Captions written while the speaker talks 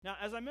Now,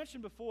 as I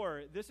mentioned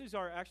before, this is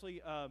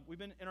we've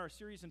been in our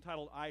series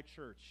entitled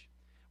iChurch,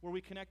 where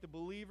we connect the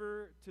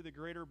believer to the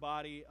greater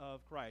body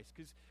of Christ.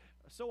 Because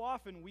so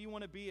often we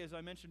want to be, as I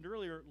mentioned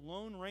earlier,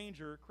 Lone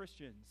Ranger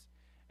Christians.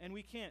 And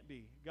we can't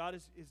be. God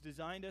has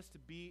designed us to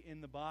be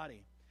in the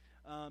body.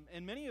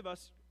 And many of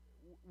us,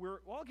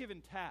 we're all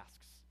given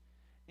tasks.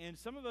 And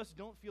some of us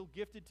don't feel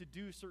gifted to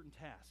do certain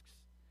tasks.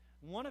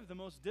 One of the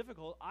most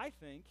difficult, I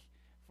think,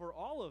 for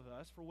all of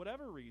us, for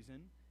whatever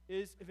reason,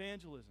 is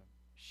evangelism.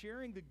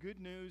 Sharing the good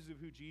news of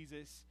who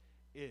Jesus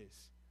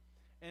is.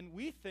 And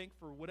we think,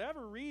 for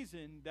whatever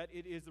reason, that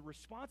it is the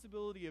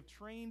responsibility of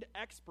trained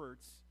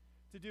experts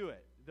to do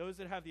it. Those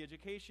that have the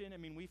education,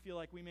 we feel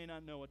like we may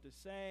not know what to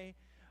say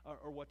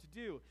or what to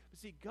do. But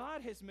see,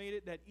 God has made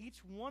it that each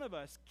one of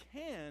us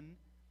can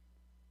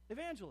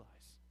evangelize.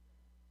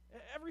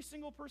 Every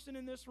single person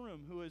in this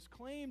room who has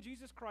claimed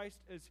Jesus Christ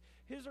as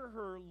his or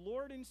her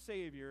Lord and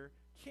Savior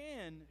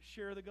can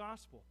share the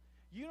gospel.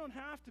 You don't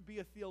have to be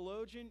a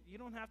theologian. You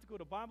don't have to go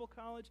to Bible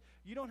college.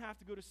 You don't have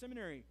to go to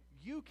seminary.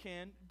 You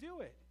can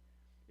do it.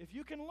 If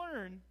you can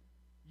learn,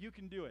 you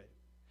can do it.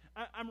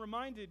 I'm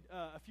reminded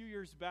a few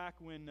years back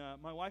when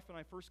my wife and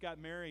I first got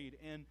married,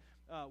 and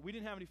we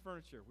didn't have any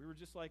furniture. We were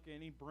just like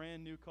any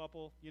brand new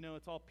couple.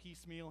 It's all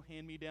piecemeal,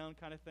 hand-me-down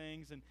kind of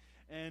things.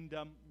 And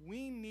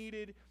we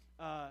needed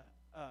a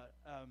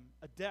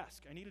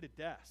desk. I needed a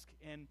desk.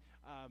 And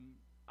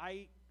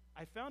I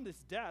found this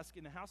desk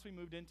in the house we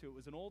moved into. It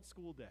was an old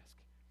school desk.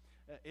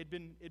 It'd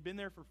been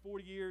there for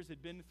 40 years.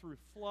 It'd been through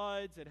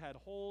floods. It had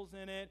holes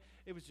in it.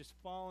 It was just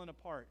falling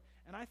apart.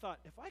 And I thought,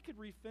 if I could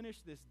refinish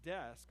this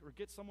desk or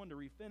get someone to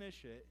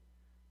refinish it,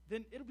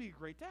 then it'll be a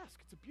great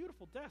desk. It's a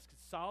beautiful desk.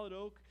 It's solid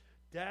oak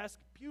desk,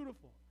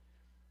 beautiful.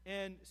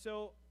 And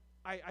so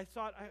I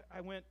thought,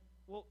 I went,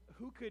 well,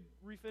 who could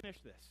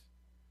refinish this?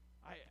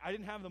 I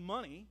didn't have the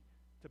money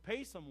to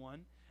pay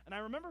someone. And I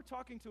remember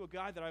talking to a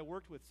guy that I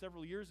worked with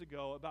several years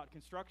ago about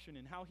construction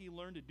and how he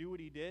learned to do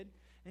what he did.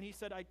 And he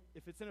said,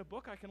 if it's in a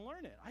book, I can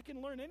learn it. I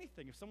can learn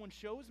anything. If someone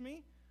shows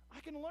me,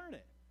 I can learn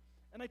it.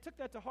 And I took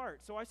that to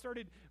heart. So I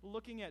started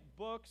looking at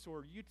books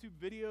or YouTube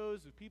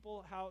videos of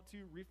people how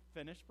to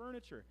refinish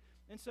furniture.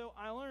 And so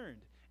I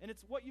learned. And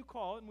it's what you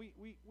call, and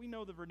we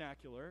know the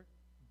vernacular,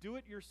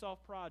 do-it-yourself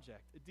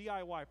project, a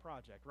DIY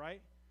project,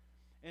 right?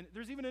 And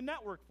there's even a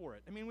network for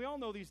it. We all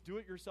know these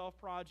do-it-yourself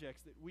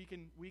projects that we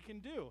can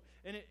do.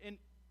 And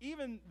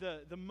even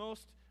the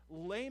most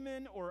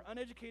layman or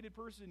uneducated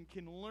person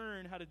can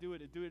learn how to do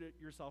it, a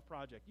do-it-yourself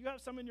project. You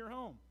have some in your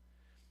home.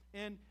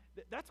 And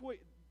that's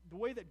the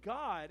way that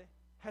God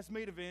has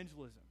made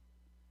evangelism.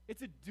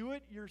 It's a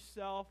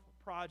do-it-yourself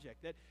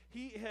project that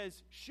he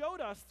has showed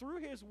us through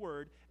his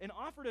word and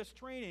offered us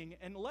training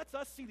and lets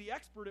us see the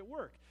expert at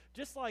work.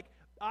 Just like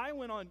I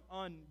went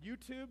on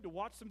YouTube to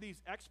watch some of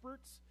these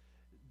experts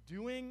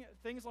doing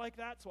things like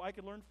that so I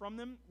could learn from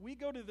them, we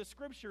go to the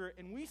scripture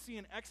and we see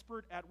an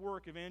expert at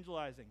work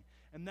evangelizing,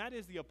 and that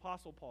is the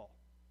Apostle Paul.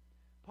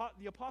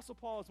 The Apostle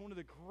Paul is one of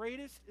the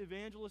greatest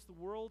evangelists the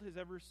world has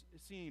ever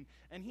seen,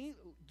 and he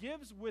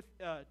gives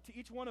to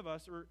each one of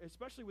us, or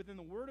especially within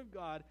the Word of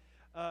God,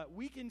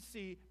 we can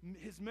see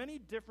his many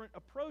different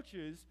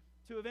approaches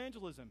to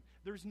evangelism.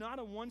 There's not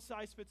a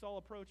one-size-fits-all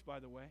approach, by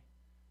the way.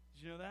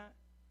 Did you know that?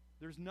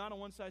 There's not a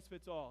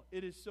one-size-fits-all.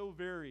 It is so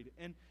varied.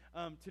 And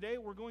today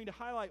we're going to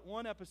highlight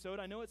one episode.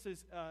 I know it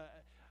says,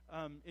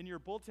 in your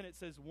bulletin it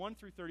says 1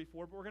 through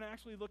 34, but we're going to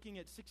actually looking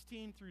at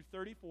 16 through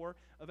 34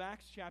 of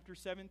Acts chapter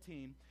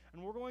 17.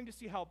 And we're going to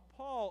see how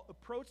Paul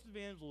approached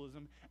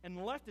evangelism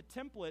and left a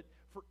template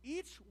for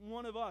each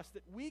one of us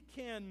that we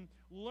can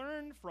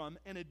learn from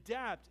and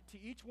adapt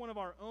to each one of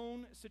our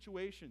own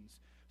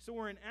situations. So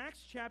we're in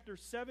Acts chapter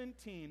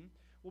 17.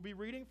 We'll be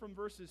reading from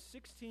verses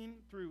 16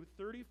 through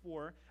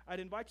 34. I'd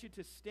invite you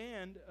to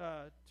stand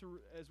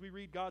as we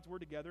read God's Word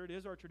together. It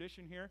is our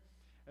tradition here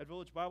at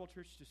Village Bible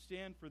Church to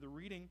stand for the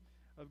reading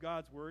of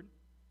God's Word.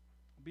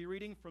 We'll be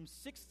reading from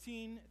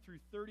 16 through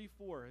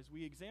 34 as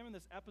we examine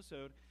this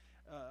episode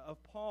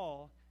of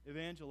Paul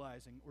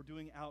evangelizing or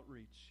doing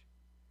outreach.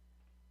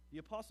 The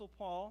Apostle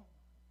Paul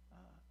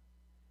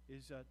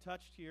is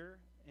touched here,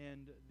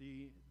 and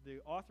the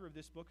author of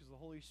this book is the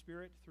Holy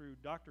Spirit through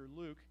Dr.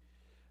 Luke,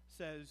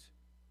 says,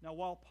 "Now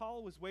while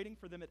Paul was waiting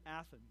for them at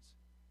Athens,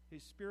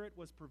 his spirit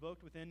was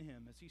provoked within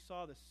him as he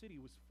saw the city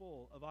was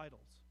full of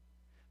idols.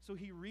 So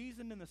he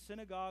reasoned in the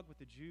synagogue with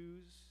the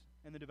Jews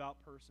and the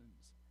devout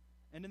persons,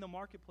 and in the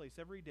marketplace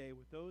every day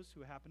with those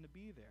who happened to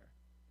be there.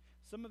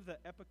 Some of the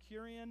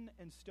Epicurean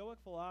and Stoic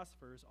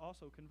philosophers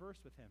also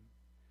conversed with him,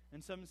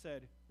 and some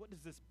said, 'What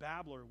does this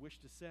babbler wish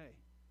to say?'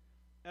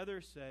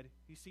 Others said,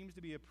 'He seems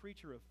to be a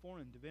preacher of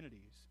foreign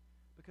divinities,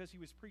 because he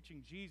was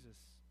preaching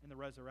Jesus and the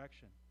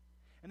resurrection.'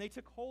 And they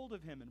took hold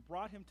of him and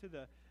brought him to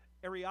the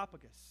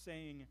Areopagus,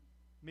 saying,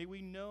 'May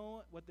we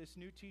know what this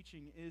new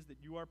teaching is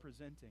that you are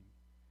presenting?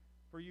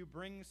 For you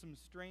bring some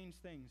strange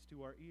things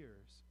to our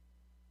ears.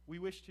 We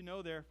wish to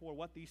know, therefore,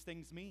 what these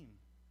things mean.'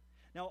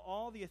 Now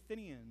all the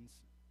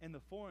Athenians and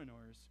the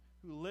foreigners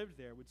who lived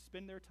there would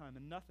spend their time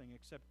in nothing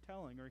except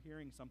telling or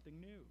hearing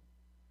something new.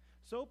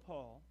 So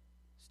Paul,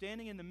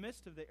 standing in the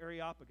midst of the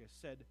Areopagus,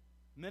 said,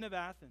 "Men of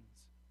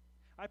Athens,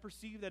 I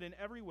perceive that in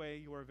every way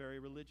you are very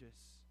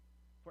religious.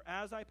 For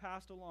as I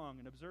passed along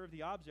and observed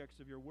the objects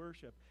of your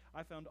worship,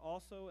 I found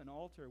also an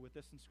altar with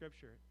this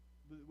inscription,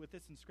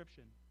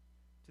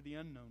 to the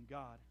unknown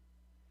God.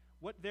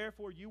 What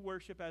therefore you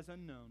worship as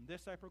unknown,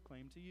 this I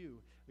proclaim to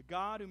you. The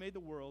God who made the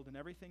world and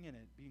everything in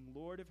it, being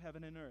Lord of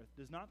heaven and earth,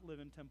 does not live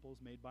in temples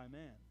made by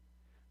man,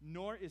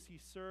 nor is he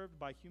served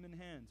by human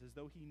hands as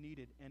though he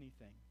needed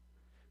anything,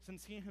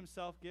 since he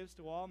himself gives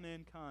to all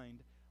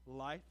mankind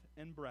life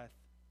and breath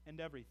and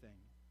everything.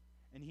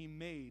 And he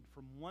made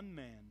from one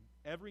man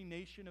every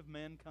nation of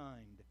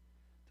mankind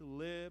to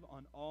live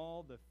on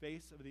all the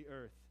face of the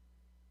earth,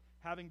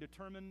 having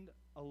determined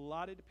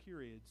allotted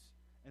periods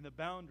and the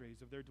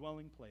boundaries of their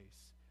dwelling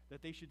place,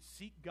 that they should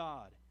seek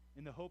God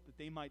in the hope that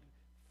they might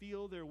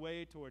feel their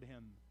way toward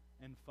him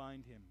and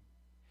find him.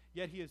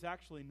 Yet he is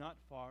actually not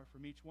far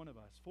from each one of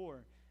us,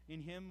 for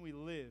in him we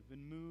live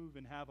and move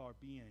and have our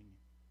being,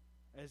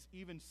 as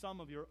even some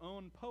of your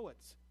own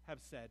poets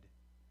have said,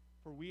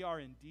 for we are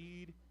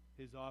indeed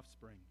his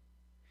offspring.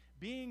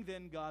 Being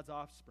then God's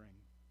offspring,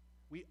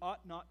 we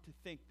ought not to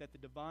think that the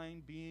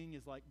divine being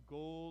is like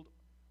gold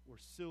or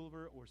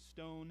silver or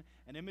stone,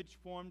 an image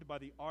formed by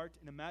the art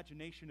and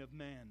imagination of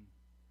man.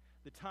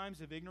 The times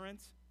of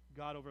ignorance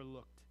God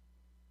overlooked,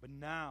 but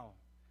now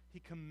he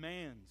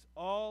commands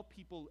all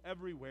people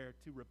everywhere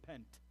to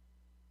repent,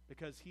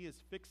 because he has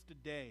fixed a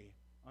day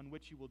on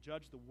which he will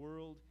judge the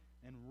world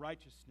in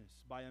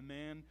righteousness by a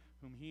man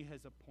whom he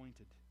has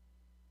appointed.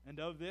 And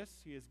of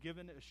this he has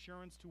given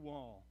assurance to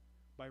all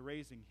by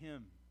raising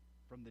him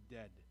from the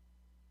dead.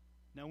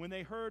 Now when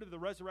they heard of the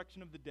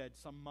resurrection of the dead,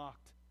 some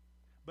mocked,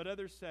 but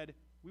others said,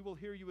 "We will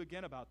hear you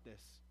again about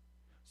this."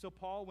 So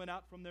Paul went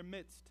out from their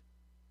midst,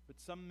 but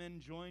some men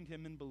joined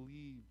him and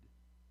believed,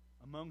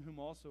 among whom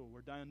also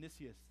were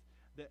Dionysius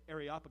the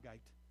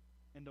Areopagite,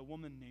 and a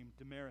woman named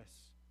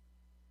Damaris,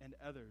 and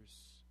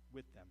others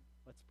with them.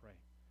 Let's pray.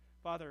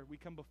 Father, we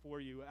come before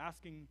you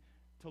asking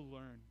to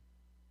learn.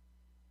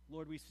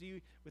 Lord, we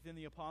see within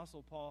the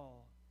Apostle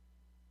Paul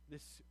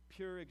this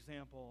pure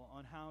example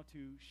on how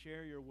to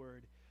share your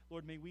word.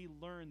 Lord, may we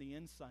learn the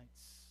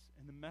insights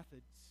and the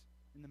methods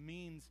and the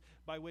means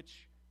by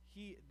which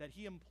he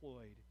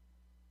employed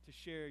to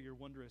share your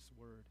wondrous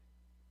word.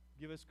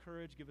 Give us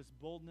courage, give us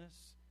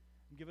boldness,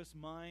 and give us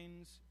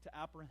minds to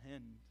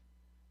apprehend,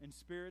 and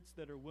spirits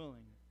that are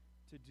willing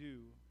to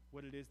do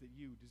what it is that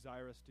you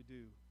desire us to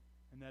do,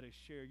 and that is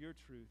share your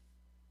truth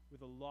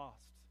with a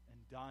lost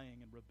and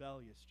dying and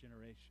rebellious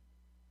generation.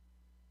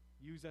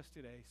 Use us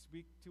today.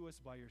 Speak to us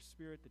by your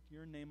Spirit, that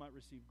your name might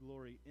receive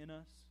glory in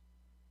us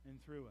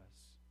and through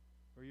us,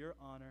 for your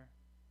honor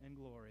and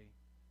glory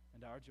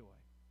and our joy.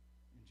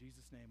 In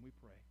Jesus' name we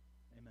pray.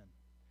 Amen.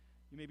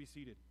 You may be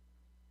seated.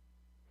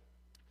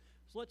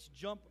 So let's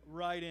jump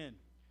right in.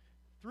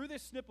 Through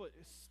this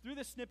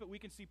snippet, we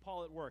can see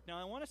Paul at work.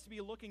 Now, I want us to be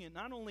looking at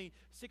not only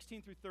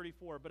 16 through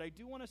 34, but I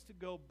do want us to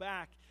go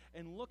back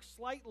and look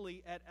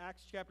slightly at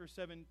Acts chapter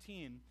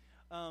 17,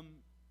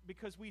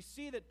 because we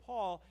see that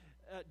Paul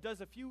does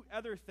a few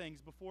other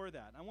things before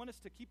that. I want us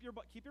to keep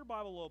your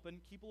Bible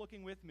open, keep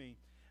looking with me.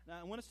 Now,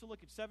 I want us to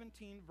look at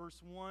 17,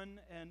 verse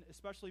 1, and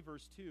especially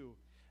verse 2.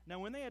 Now,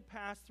 when they had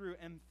passed through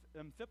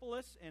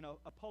Amphipolis and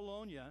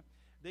Apollonia,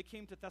 they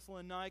came to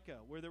Thessalonica,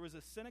 where there was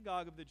a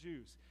synagogue of the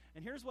Jews.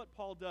 And here's what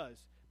Paul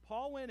does.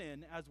 Paul went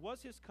in, as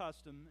was his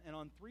custom, and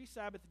on 3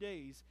 Sabbath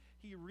days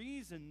he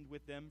reasoned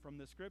with them from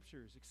the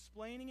Scriptures,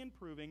 explaining and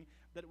proving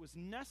that it was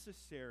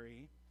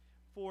necessary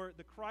for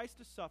the Christ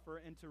to suffer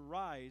and to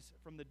rise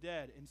from the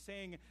dead, and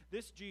saying,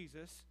 "This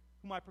Jesus,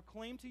 whom I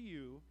proclaim to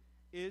you,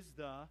 is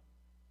the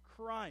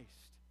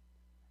Christ."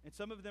 And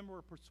some of them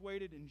were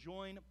persuaded and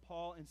joined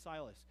Paul and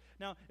Silas.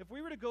 Now, if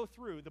we were to go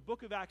through the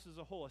book of Acts as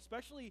a whole,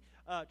 especially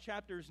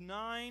chapters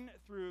 9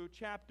 through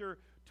chapter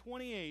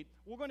 28,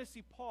 we're going to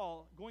see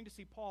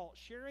Paul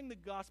sharing the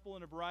gospel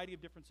in a variety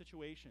of different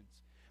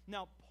situations.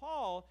 Now,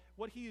 Paul,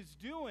 what he is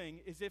doing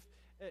is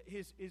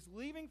is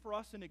leaving for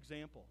us an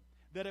example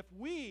that if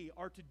we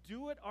are to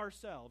do it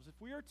ourselves, if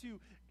we are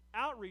to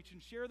outreach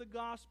and share the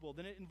gospel,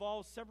 then it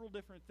involves several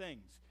different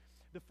things.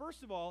 The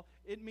first of all,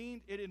 it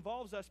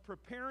involves us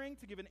preparing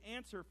to give an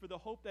answer for the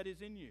hope that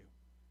is in you.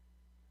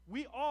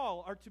 We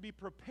all are to be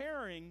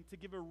preparing to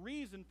give a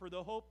reason for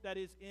the hope that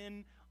is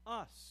in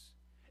us.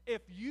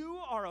 If you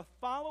are a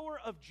follower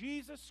of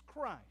Jesus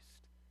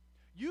Christ,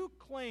 you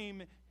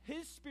claim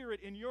His Spirit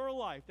in your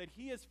life, that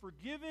He has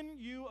forgiven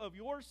you of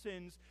your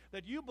sins,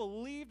 that you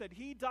believe that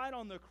He died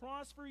on the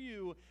cross for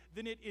you,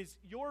 then it is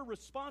your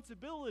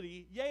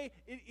responsibility, yea,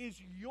 it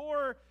is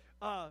your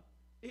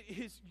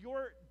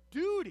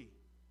duty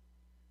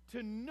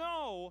to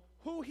know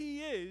who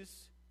He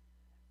is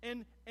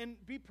and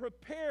be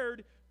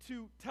prepared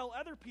to tell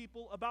other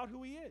people about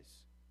who He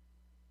is.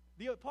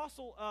 The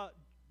Apostle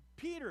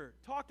Peter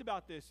talked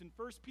about this in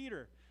 1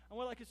 Peter. I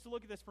would like us to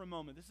look at this for a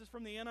moment. This is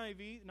from the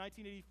NIV,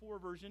 1984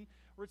 version,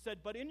 where it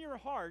said, "But in your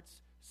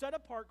hearts, set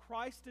apart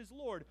Christ as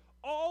Lord.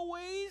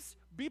 Always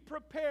be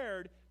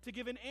prepared to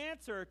give an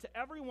answer to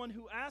everyone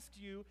who asks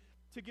you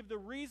to give the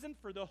reason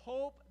for the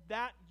hope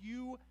that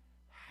you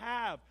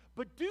have.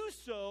 But do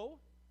so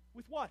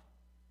with what?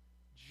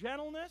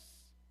 Gentleness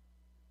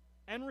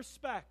and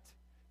respect,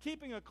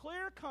 keeping a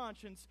clear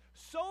conscience,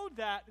 so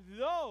that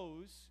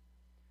those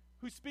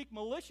who speak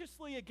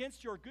maliciously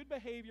against your good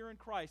behavior in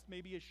Christ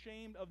may be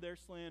ashamed of their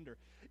slander.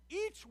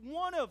 Each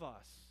one of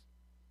us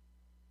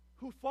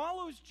who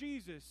follows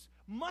Jesus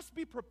must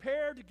be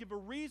prepared to give a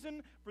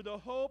reason for the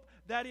hope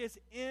that is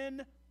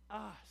in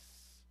us.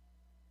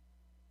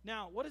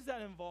 Now, what does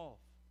that involve?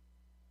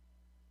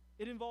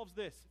 It involves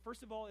this.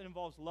 First of all, it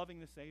involves loving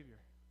the Savior.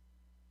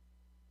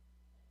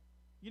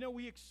 You know,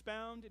 we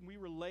expound and we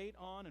relate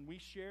on and we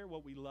share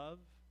what we love.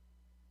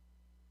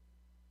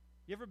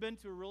 You ever been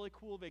to a really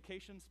cool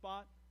vacation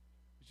spot?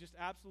 It's just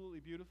absolutely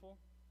beautiful.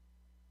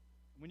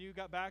 When you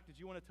got back, did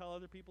you want to tell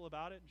other people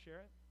about it and share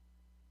it?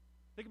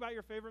 Think about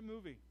your favorite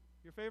movie,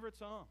 your favorite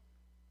song.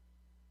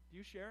 Do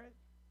you share it?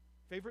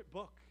 Favorite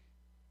book?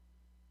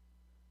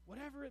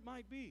 Whatever it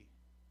might be.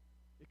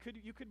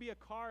 You could be a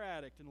car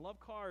addict and love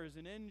cars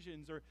and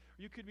engines, or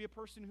you could be a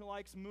person who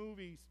likes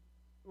movies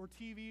or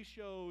TV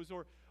shows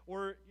or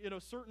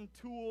certain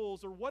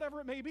tools or whatever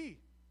it may be.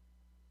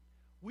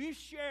 We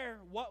share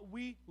what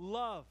we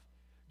love.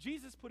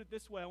 Jesus put it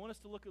this way. I want us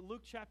to look at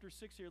Luke chapter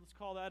 6 here. Let's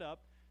call that up.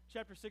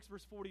 Chapter 6,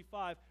 verse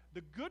 45.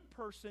 The good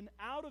person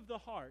out of the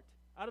heart,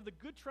 out of the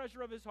good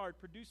treasure of his heart,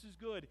 produces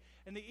good,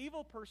 and the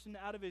evil person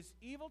out of his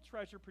evil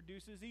treasure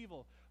produces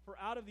evil. For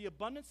out of the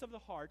abundance of the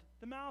heart,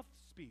 the mouth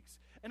speaks.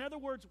 In other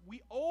words,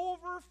 we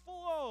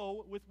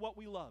overflow with what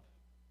we love.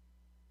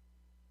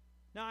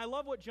 Now, I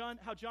love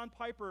how John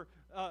Piper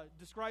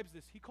describes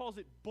this. He calls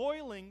it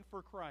boiling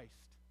for Christ.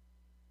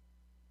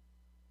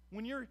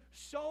 When you're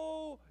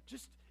so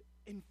just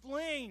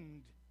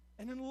inflamed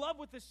and in love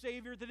with the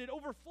Savior that it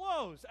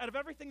overflows out of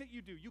everything that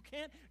you do. You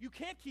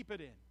can't keep it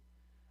in.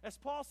 As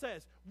Paul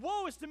says,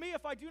 woe is to me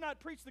if I do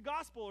not preach the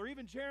gospel. Or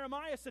even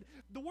Jeremiah said,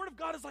 the word of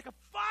God is like a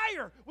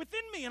fire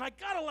within me and I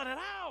got to let it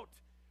out.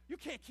 You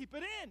can't keep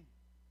it in.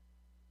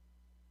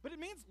 But it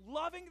means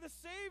loving the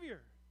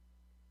Savior.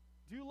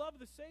 Do you love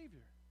the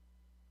Savior?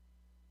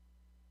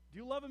 Do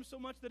you love him so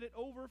much that it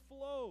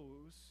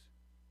overflows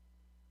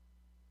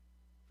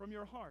from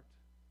your heart?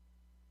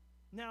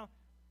 Now,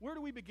 where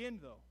do we begin,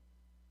 though?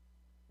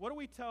 What do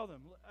we tell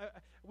them?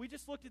 We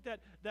just looked at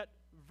that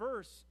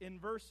verse in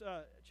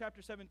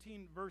chapter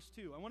 17, verse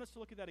 2. I want us to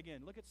look at that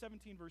again. Look at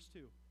 17, verse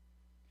 2.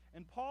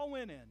 And Paul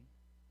went in,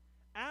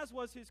 as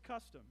was his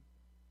custom,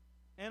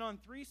 and on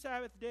 3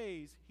 Sabbath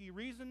days he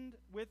reasoned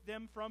with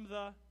them from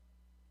the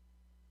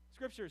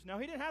Scriptures. Now,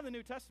 he didn't have the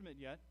New Testament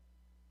yet.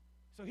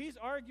 So he's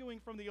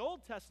arguing from the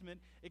Old Testament,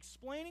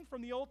 explaining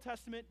from the Old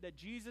Testament that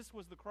Jesus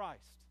was the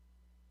Christ.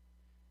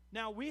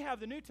 Now, we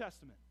have the New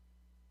Testament,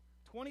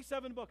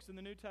 27 books in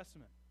the New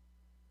Testament,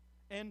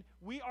 and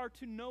we are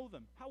to know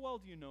them. How well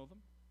do you know them?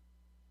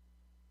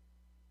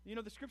 You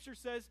know, the Scripture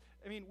says,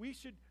 we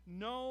should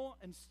know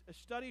and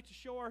study to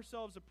show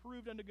ourselves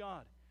approved unto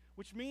God,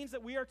 which means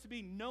that we are to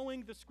be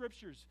knowing the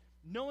Scriptures.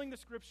 Knowing the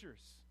Scriptures.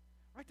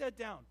 Write that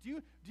down.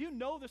 Do you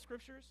know the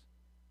Scriptures?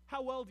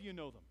 How well do you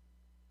know them?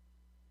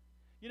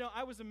 You know,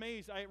 I was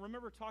amazed. I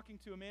remember talking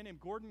to a man named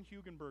Gordon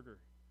Hugenberger.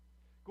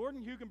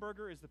 Gordon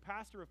Hugenberger is the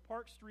pastor of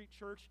Park Street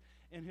Church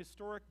in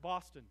historic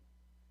Boston.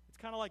 It's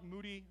kind of like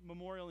Moody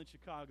Memorial in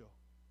Chicago.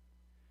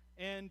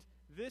 And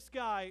this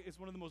guy is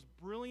one of the most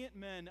brilliant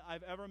men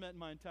I've ever met in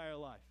my entire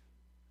life.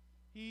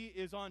 He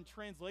is on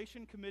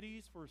translation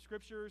committees for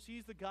scriptures.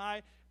 He's the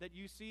guy that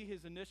you see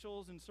his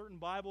initials in certain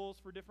Bibles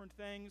for different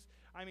things.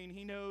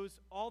 He knows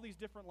all these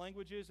different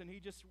languages, and he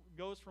just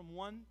goes from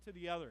one to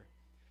the other.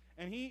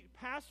 And he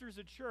pastors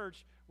a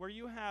church where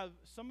you have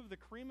some of the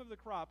cream of the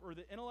crop, or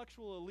the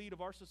intellectual elite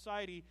of our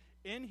society,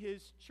 in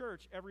his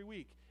church every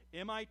week.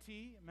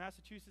 MIT,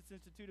 Massachusetts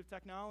Institute of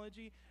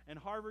Technology, and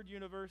Harvard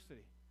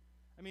University.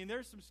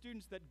 There's some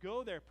students that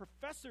go there,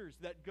 professors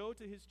that go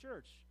to his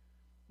church.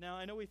 Now,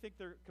 I know we think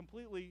they're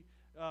completely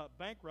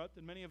bankrupt,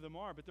 and many of them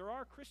are, but there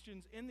are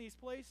Christians in these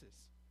places.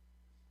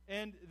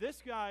 And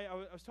this guy,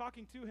 I was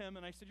talking to him,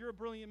 and I said, you're a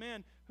brilliant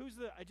man.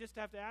 I just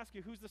have to ask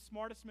you, who's the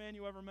smartest man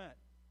you ever met?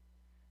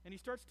 And he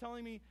starts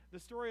telling me the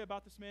story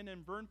about this man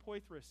named Vern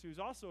Poythress, who's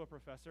also a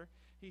professor.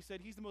 He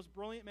said he's the most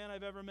brilliant man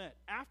I've ever met.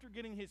 After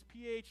getting his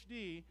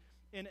PhD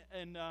in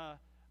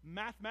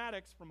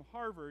mathematics from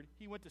Harvard,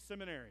 he went to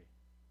seminary.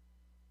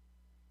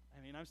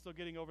 I'm still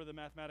getting over the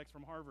mathematics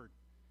from Harvard.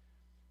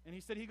 And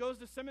he said he goes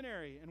to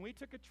seminary, and we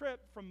took a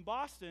trip from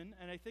Boston,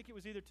 and I think it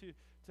was either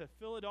to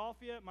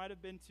Philadelphia, it might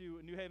have been to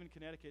New Haven,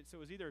 Connecticut, so it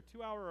was either a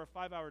 2-hour or a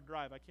 5-hour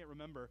drive, I can't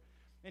remember.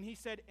 And he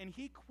said, and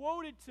he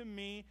quoted to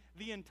me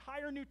the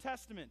entire New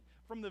Testament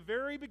from the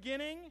very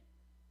beginning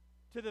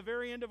to the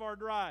very end of our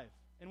drive.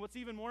 And what's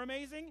even more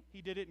amazing,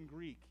 he did it in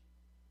Greek.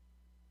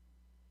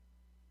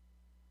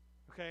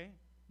 Okay?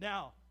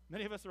 Now,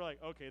 many of us are like,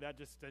 okay, that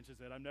just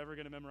stenches it. I'm never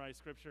going to memorize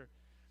Scripture.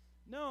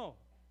 No.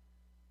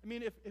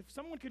 If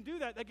someone can do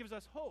that, that gives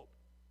us hope.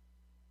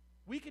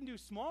 We can do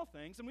small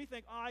things, and we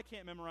think, I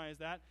can't memorize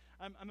that.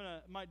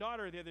 My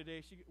daughter the other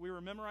day, we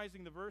were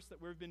memorizing the verse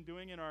that we've been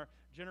doing in our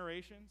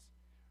generations.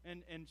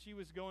 and she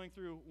was going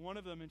through one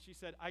of them, and she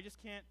said, I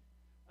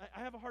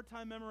have a hard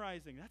time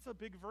memorizing. That's a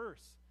big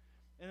verse.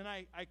 And then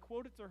I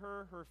quoted to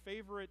her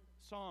favorite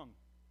song.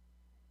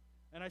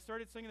 And I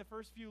started singing the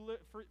first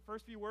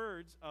few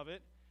words of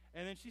it,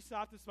 and then she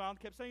stopped and smiled and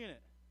kept singing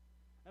it.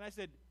 And I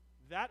said,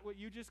 that what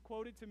you just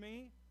quoted to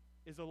me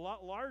is a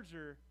lot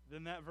larger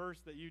than that verse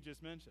that you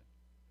just mentioned.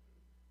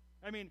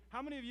 I mean,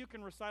 how many of you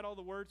can recite all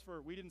the words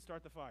for "We Didn't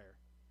Start the Fire"?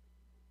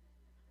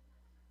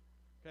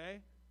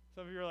 Okay?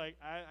 Some of you are like,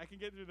 I can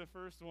get through the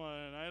first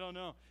one. I don't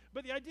know.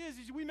 But the idea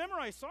is we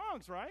memorize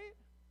songs, right?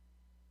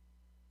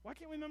 Why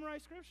can't we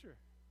memorize Scripture?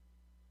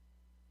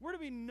 We're to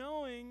be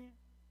knowing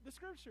the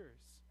Scriptures.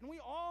 And we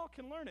all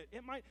can learn it.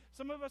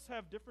 Some of us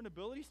have different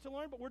abilities to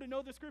learn, but we're to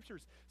know the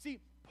Scriptures. See,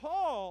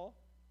 Paul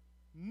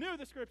knew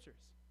the Scriptures.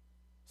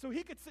 So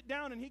he could sit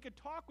down and he could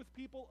talk with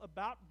people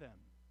about them.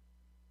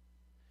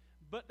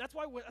 But that's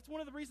one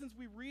of the reasons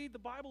we read the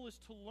Bible is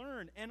to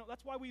learn. And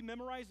that's why we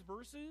memorize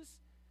verses.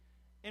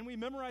 And we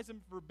memorize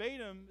them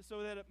verbatim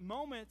so that at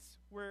moments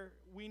where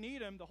we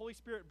need them, the Holy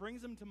Spirit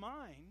brings them to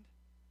mind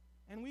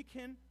and we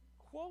can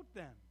quote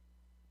them.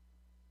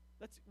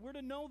 We're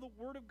to know the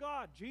Word of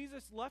God.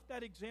 Jesus left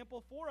that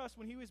example for us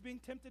when he was being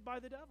tempted by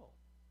the devil.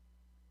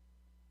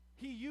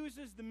 He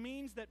uses the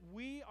means that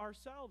we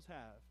ourselves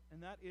have,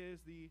 and that is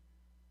the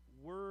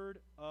Word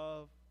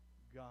of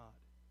God.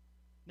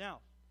 Now,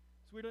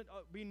 so we're to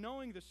be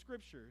knowing the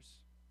Scriptures,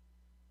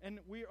 and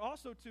we're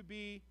also to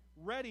be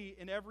ready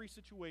in every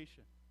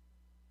situation.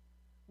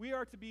 We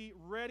are to be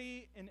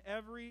ready in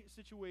every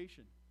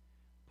situation.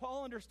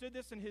 Paul understood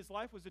this, and his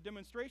life was a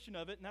demonstration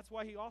of it, and that's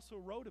why he also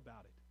wrote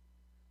about it.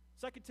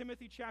 2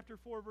 Timothy chapter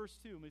 4, verse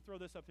 2. Let me throw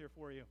this up here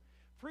for you.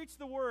 Preach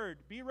the word.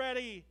 Be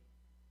ready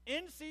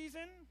in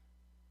season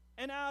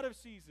and out of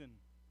season.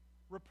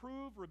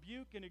 Reprove,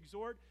 rebuke, and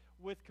exhort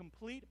with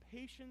complete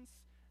patience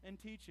and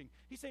teaching.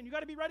 He's saying you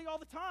got to be ready all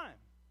the time.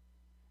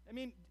 I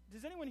mean,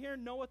 does anyone here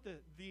know what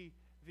the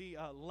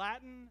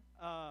Latin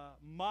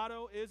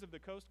motto is of the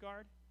Coast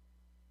Guard?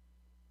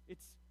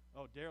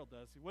 Daryl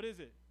does. What is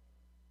it?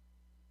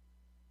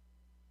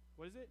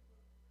 What is it?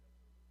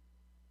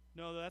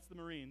 No, that's the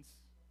Marines.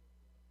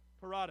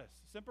 Paratus.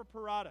 Semper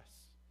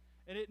Paratus.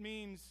 And it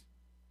means,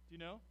 do you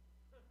know?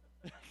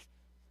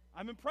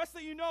 I'm impressed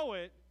that you know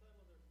it.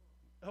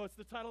 Oh, it's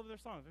the title of their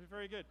song.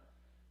 Very good.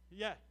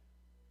 Yeah.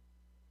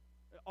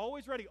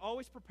 Always ready,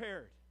 always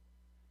prepared.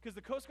 Because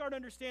the Coast Guard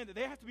understand that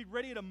they have to be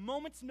ready at a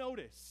moment's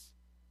notice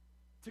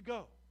to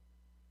go.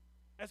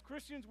 As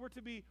Christians, we're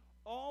to be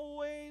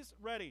always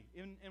ready.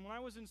 And when I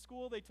was in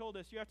school, they told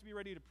us you have to be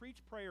ready to preach,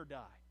 pray, or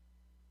die.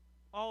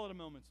 All at a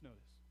moment's notice.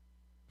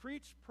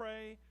 Preach,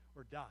 pray,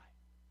 or die.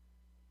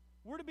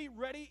 We're to be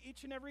ready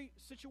each and every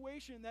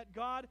situation that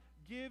God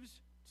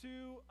gives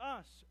to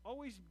us,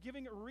 always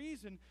giving a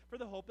reason for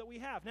the hope that we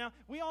have. Now,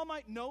 we all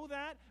might know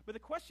that, but the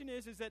question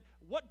is that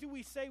what do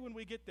we say when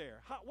we get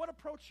there? What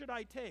approach should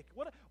I take?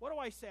 What do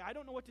I say? I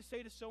don't know what to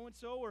say to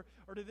so-and-so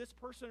or to this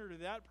person or to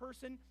that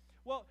person.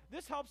 Well,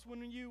 this helps when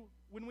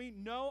we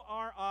know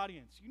our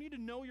audience. You need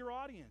to know your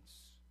audience.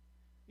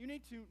 You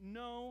need to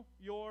know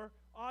your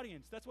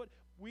audience. That's what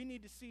we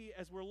need to see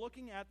as we're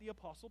looking at the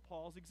Apostle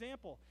Paul's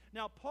example.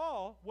 Now,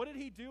 Paul, what did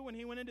he do when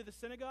he went into the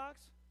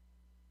synagogues?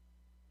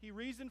 He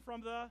reasoned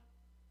from the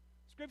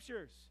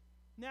Scriptures.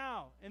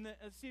 Now,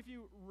 let's see if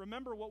you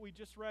remember what we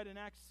just read in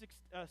Acts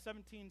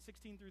 17,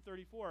 16 through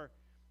 34.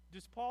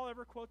 Does Paul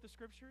ever quote the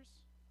Scriptures?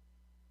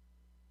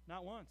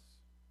 Not once.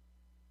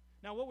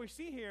 Now, what we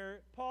see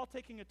here, Paul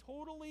taking a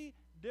totally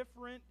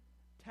different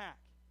tack.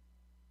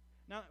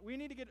 Now, we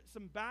need to get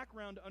some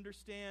background to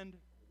understand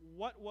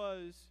what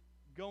was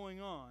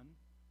going on.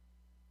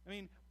 I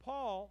mean,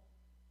 Paul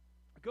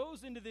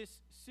goes into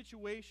this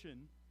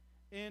situation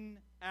in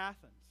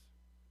Athens.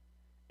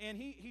 And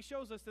he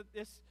shows us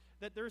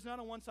that there's not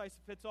a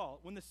one-size-fits-all.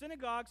 When the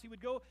synagogues, he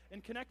would go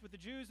and connect with the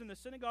Jews in the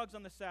synagogues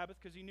on the Sabbath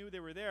because he knew they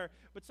were there.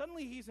 But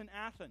suddenly he's in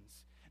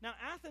Athens. Now,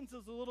 Athens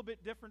is a little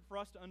bit different for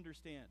us to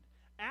understand.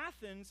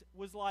 Athens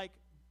was like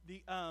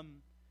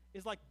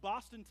is like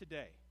Boston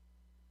today.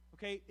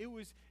 Okay, it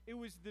was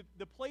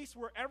the place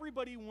where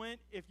everybody went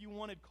if you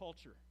wanted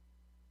culture,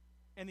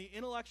 and the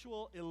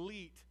intellectual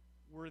elite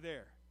were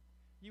there.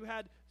 You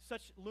had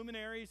such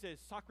luminaries as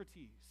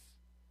Socrates,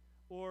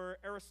 or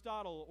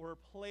Aristotle, or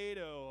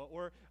Plato,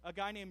 or a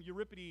guy named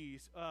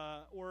Euripides,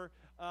 or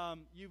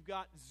you've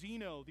got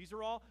Zeno. These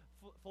are all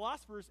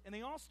philosophers, and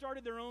they all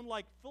started their own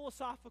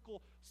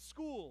philosophical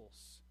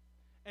schools.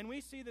 And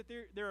we see that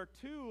there are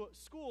two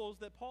schools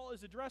that Paul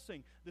is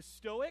addressing: the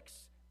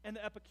Stoics and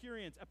the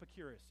Epicureans.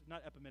 Epicurus,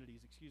 not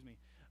Epimenides, excuse me.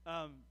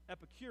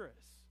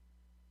 Epicurus.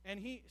 And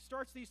he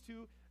starts these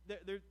two.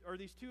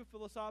 These two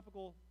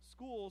philosophical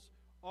schools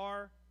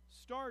are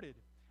started,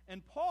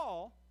 and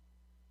Paul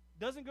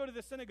doesn't go to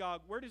the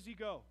synagogue. Where does he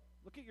go?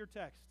 Look at your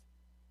text.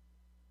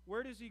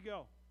 Where does he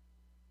go?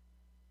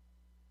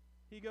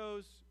 He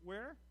goes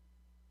where?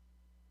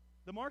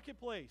 The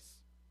marketplace.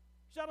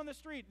 He's out on the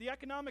street, the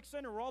economic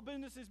center where all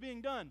business is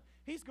being done.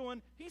 He's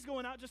going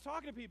out just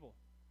talking to people.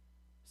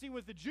 See,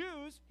 with the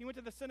Jews, he went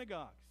to the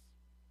synagogues.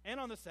 and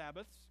on the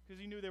Sabbaths, because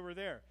he knew they were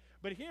there.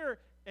 But here,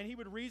 and he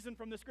would reason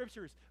from the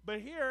Scriptures. But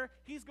here,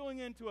 he's going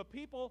into a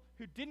people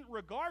who didn't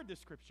regard the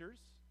Scriptures,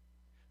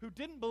 who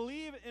didn't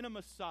believe in a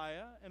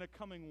Messiah and a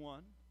coming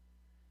one,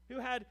 who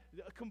had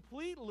a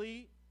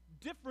completely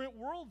different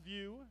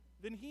worldview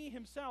than he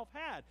himself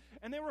had.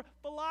 And they were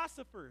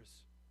philosophers,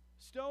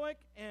 Stoic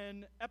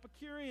and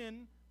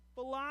Epicurean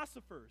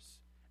philosophers.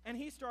 And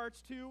he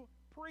starts to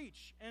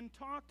preach and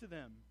talk to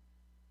them.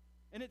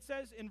 And it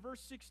says in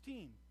verse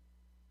 16,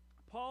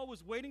 Paul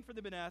was waiting for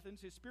them in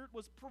Athens. His spirit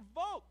was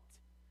provoked,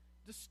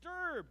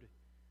 disturbed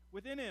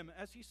within him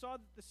as he saw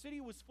that the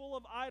city was full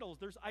of idols.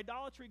 There's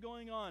idolatry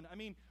going on. I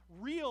mean,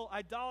 real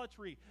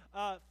idolatry,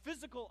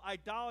 physical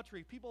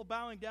idolatry, people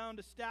bowing down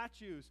to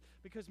statues,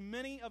 because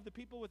many of the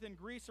people within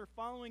Greece are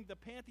following the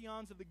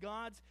pantheons of the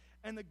gods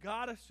and the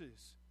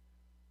goddesses.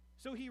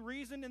 So he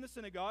reasoned in the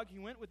synagogue. He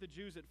went with the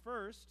Jews at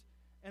first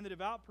and the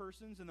devout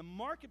persons in the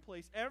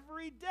marketplace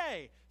every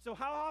day. So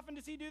how often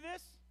does he do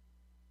this?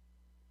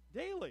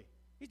 Daily.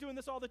 He's doing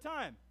this all the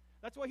time.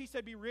 That's why he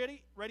said be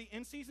ready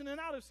in season and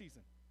out of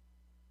season.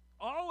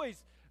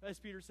 Always, as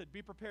Peter said,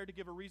 be prepared to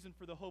give a reason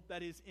for the hope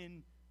that is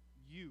in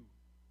you,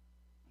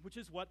 which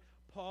is what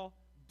Paul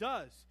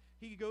does.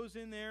 He goes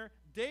in there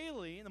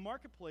daily in the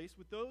marketplace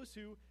with those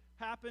who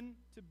happen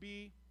to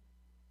be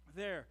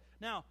there.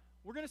 Now,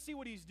 we're going to see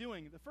what he's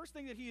doing. The first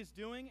thing that he is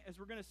doing, as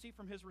we're going to see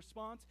from his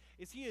response,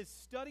 is he is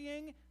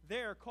studying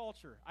their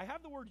culture. I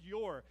have the word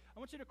your. I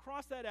want you to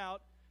cross that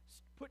out.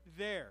 Put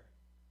there.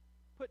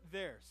 Put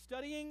there.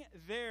 Studying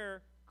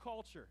their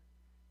culture.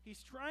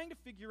 He's trying to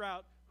figure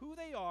out who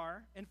they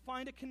are and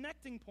find a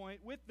connecting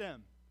point with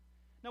them.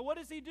 Now, what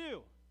does he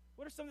do?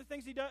 What are some of the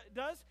things he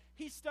does?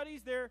 He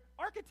studies their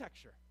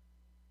architecture.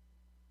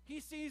 He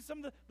sees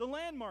some of the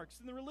landmarks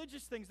and the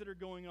religious things that are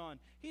going on.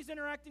 He's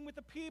interacting with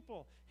the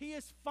people. He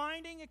is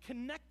finding a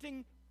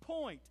connecting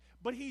point,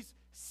 but he's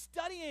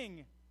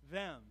studying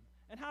them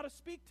and how to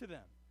speak to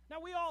them. Now,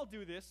 we all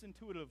do this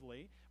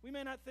intuitively. We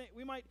may not think,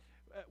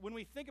 when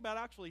we think about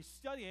actually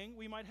studying,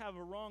 we might have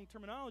a wrong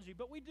terminology,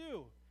 but we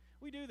do.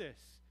 We do this.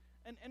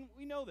 And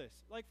we know this.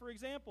 Like, for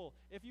example,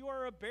 if you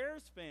are a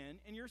Bears fan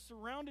and you're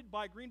surrounded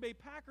by Green Bay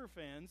Packer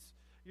fans,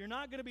 you're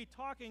not going to be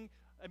talking,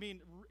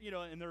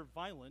 and they're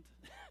violent.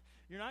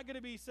 You're not going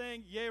to be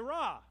saying, yay,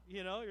 rah.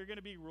 You're going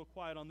to be real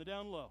quiet on the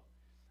down low.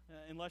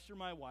 Unless you're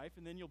my wife,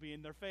 and then you'll be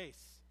in their face.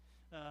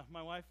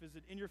 My wife is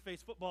an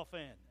in-your-face football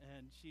fan,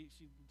 and she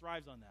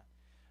thrives on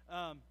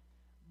that.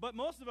 But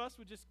most of us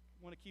would just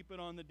want to keep it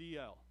on the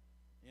DL.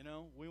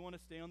 We want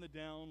to stay on the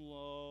down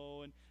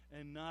low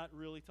and not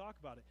really talk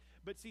about it.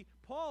 But see,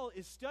 Paul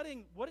is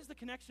studying what is the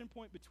connection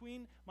point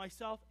between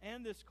myself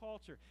and this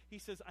culture. He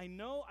says, I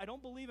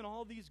don't believe in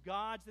all these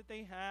gods that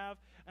they have,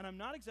 and I'm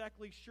not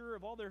exactly sure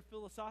of all their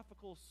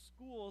philosophical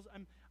schools.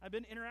 I've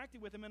been interacting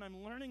with them, and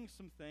I'm learning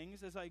some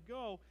things as I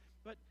go,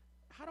 but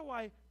how do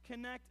I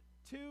connect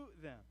to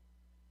them?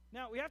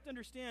 Now, we have to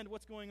understand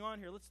what's going on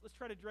here. Let's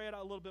try to draw it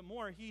out a little bit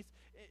more. He's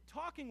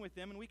talking with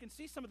them, and we can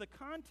see some of the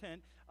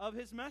content of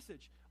his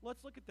message.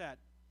 Let's look at that.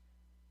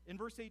 In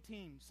verse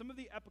 18, some of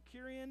the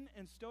Epicurean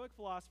and Stoic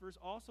philosophers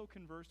also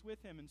conversed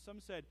with him, and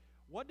some said,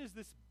 what does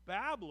this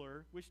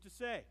babbler wish to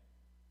say?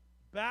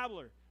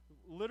 Babbler.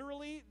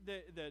 Literally,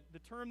 the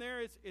term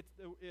there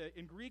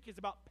in Greek is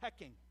about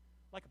pecking,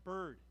 like a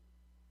bird.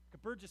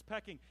 Like a bird just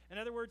pecking. In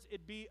other words,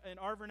 it'd be in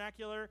our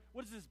vernacular,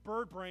 what does this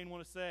bird brain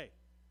want to say?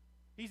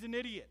 He's an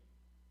idiot.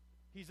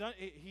 He's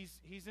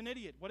an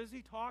idiot. What is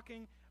he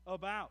talking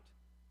about?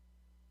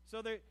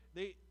 So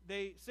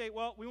they say,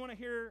 well, we want to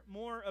hear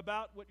more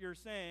about what you're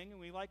saying, and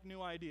we like new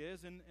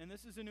ideas, and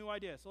this is a new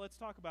idea, so let's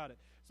talk about it.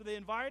 So they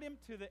invite him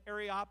to the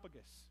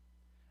Areopagus,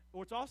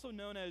 or it's also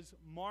known as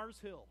Mars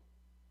Hill.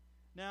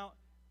 Now,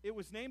 it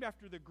was named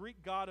after the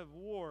Greek god of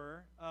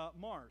war,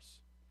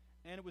 Mars,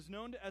 and it was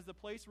known as the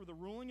place where the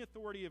ruling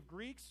authority of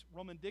Greeks,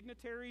 Roman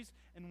dignitaries,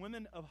 and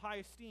women of high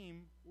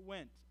esteem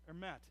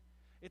met.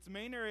 Its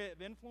main area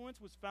of influence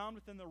was found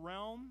within the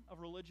realm of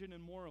religion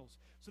and morals.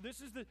 So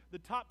this is the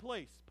top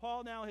place.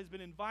 Paul now has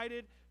been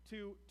invited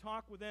to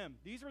talk with them.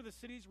 These are the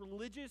city's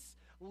religious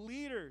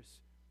leaders,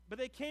 but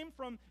they came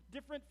from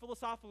different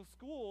philosophical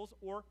schools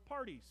or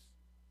parties,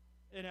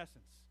 in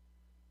essence.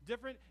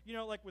 Different,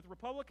 like with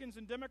Republicans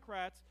and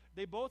Democrats,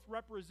 they both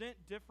represent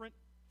different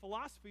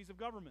philosophies of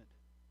government,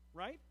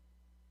 right?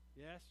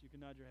 Yes, you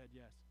can nod your head,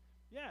 yes.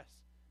 Yes.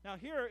 Now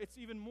here, it's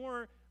even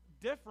more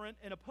different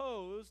and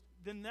opposed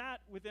than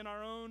that within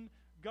our own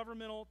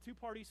governmental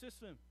two-party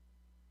system.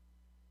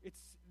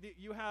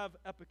 You have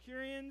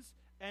Epicureans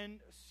and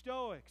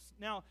Stoics.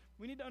 Now,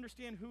 we need to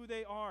understand who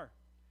they are.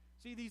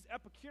 See, these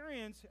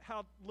Epicureans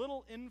had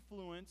little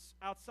influence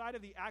outside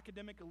of the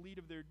academic elite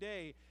of their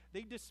day.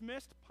 They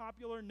dismissed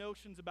popular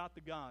notions about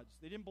the gods.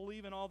 They didn't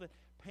believe in all the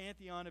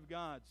pantheon of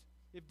gods.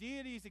 If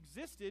deities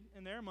existed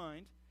in their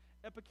mind,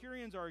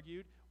 Epicureans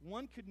argued,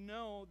 one could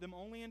know them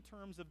only in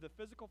terms of the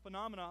physical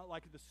phenomena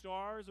like the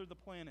stars or the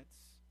planets.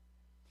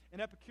 In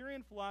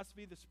Epicurean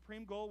philosophy, the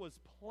supreme goal was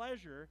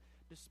pleasure,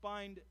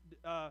 defined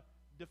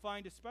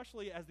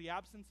especially as the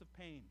absence of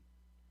pain.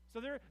 So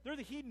they're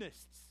the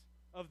hedonists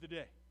of the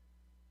day.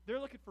 They're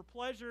looking for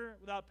pleasure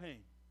without pain.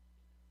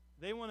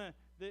 They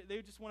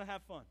just want to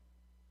have fun.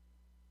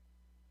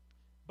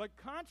 But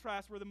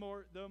contrast were the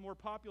more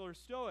popular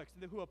Stoics,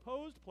 who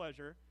opposed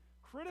pleasure,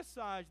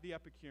 criticized the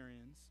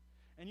Epicureans,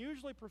 and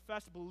usually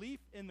professed belief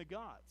in the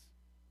gods.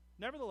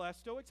 Nevertheless,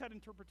 Stoics had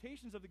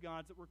interpretations of the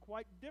gods that were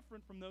quite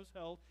different from those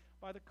held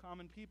by the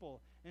common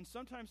people. And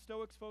sometimes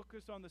Stoics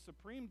focused on the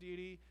supreme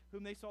deity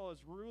whom they saw as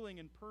ruling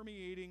and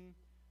permeating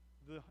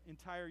the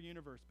entire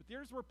universe. But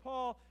here's where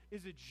Paul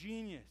is a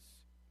genius.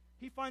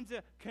 He finds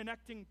a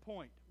connecting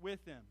point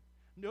with them.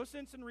 No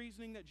sense in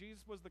reasoning that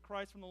Jesus was the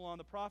Christ from the law and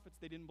the prophets.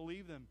 They didn't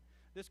believe them.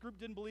 This group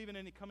didn't believe in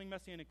any coming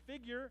messianic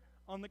figure.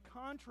 On the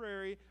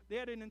contrary, they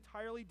had an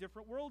entirely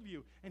different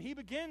worldview. And he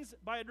begins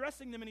by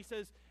addressing them, and he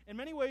says, in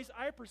many ways,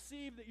 I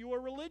perceive that you are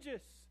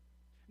religious.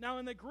 Now,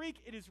 in the Greek,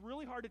 it is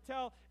really hard to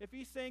tell if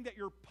he's saying that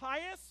you're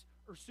pious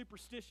or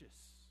superstitious.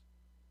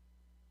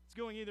 It's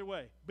going either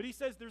way. But he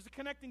says there's a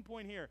connecting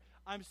point here.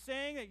 I'm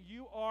saying that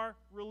you are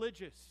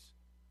religious.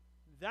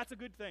 That's a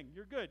good thing.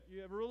 You're good.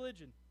 You have a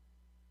religion.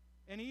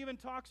 And he even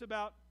talks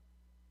about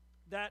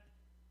that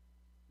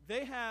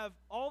they have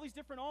all these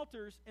different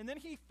altars, and then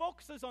he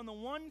focuses on the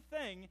one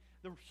thing,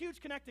 the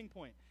huge connecting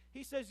point.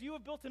 He says, you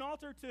have built an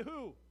altar to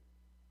who?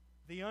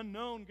 The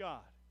unknown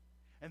God.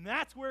 And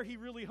that's where he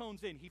really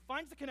hones in. He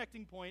finds the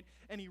connecting point,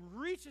 and he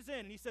reaches in,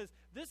 and he says,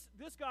 this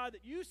God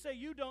that you say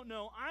you don't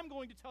know, I'm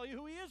going to tell you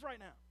who he is right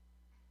now.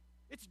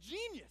 It's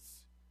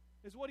genius,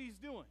 is what he's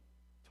doing.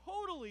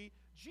 Totally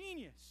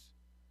genius.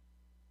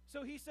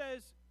 So he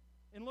says,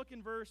 and look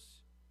in verse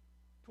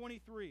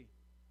 23.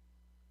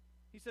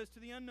 He says, to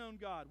the unknown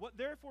God, what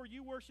therefore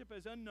you worship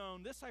as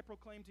unknown, this I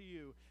proclaim to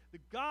you, the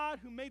God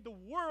who made the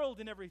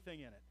world and everything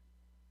in it,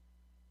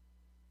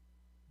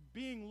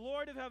 being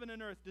Lord of heaven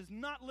and earth, does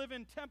not live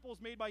in temples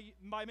made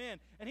by man.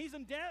 And he's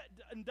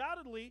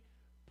undoubtedly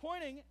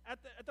pointing at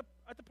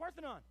the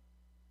Parthenon.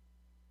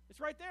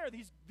 It's right there,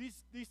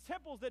 these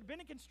temples that have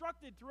been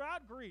constructed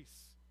throughout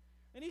Greece.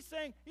 And he's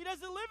saying, he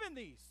doesn't live in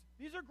these.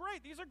 These are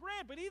great, these are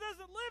grand, but he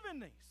doesn't live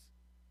in these.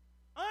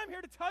 I'm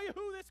here to tell you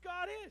who this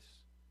God is.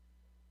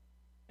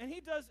 And he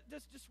does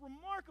this just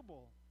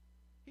remarkable.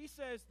 He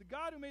says, the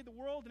God who made the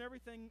world and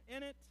everything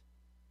in it,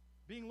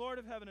 being Lord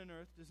of heaven and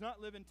earth, does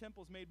not live in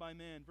temples made by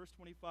man. Verse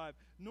 25,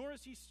 nor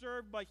is he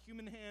served by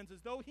human hands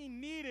as though he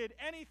needed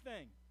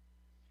anything.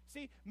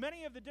 See,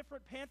 many of the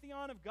different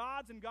pantheon of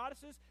gods and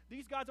goddesses,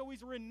 these gods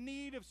always were in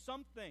need of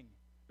something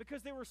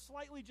because they were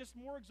slightly just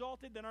more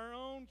exalted than our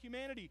own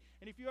humanity.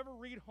 And if you ever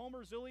read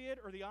Homer's Iliad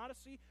or the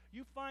Odyssey,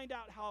 you find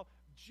out how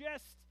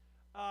just,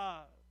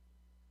 not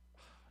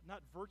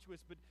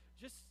virtuous, but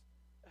just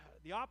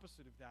the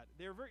opposite of that.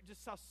 They're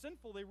just how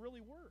sinful they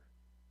really were.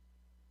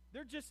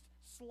 They're just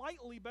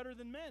slightly better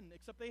than men,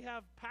 except they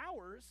have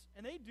powers,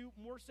 and they do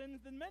more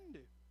sins than men do.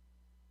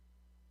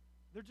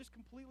 They're just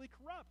completely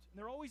corrupt. And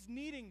they're always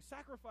needing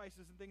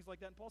sacrifices and things like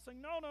that. And Paul's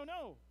saying,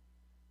 no.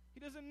 He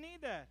doesn't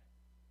need that.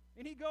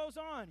 And he goes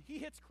on. He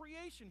hits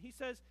creation. He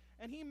says,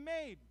 and he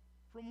made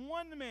from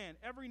one man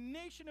every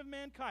nation of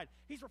mankind.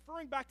 He's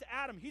referring back to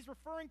Adam. He's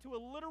referring to a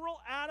literal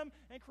Adam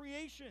and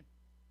creation.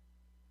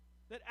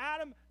 That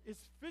Adam is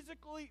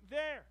physically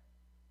there.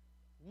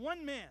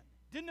 One man.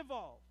 Didn't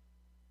evolve.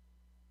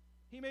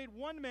 He made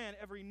one man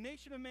every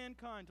nation of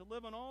mankind to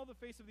live on all the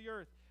face of the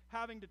earth,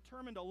 having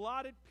determined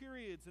allotted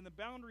periods and the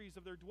boundaries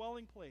of their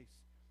dwelling place,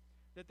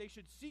 that they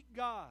should seek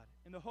God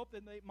in the hope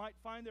that they might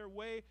find their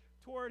way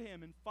toward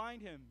him and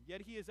find him.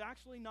 Yet he is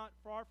actually not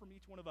far from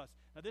each one of us.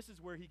 Now this is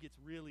where he gets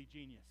really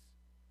genius.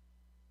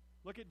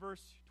 Look at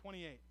verse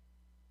 28.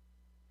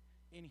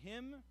 In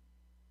him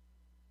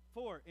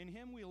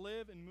we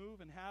live and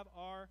move and have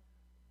our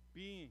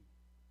being.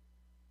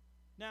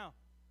 Now,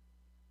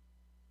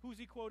 who's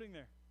he quoting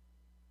there?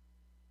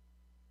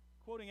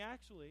 Quoting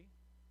actually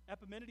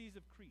Epimenides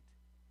of Crete.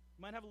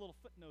 You might have a little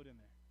footnote in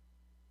there.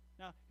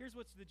 Now, here's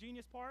what's the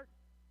genius part.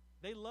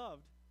 They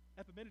loved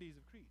Epimenides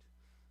of Crete.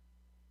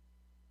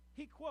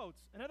 He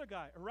quotes another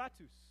guy,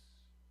 Aratus,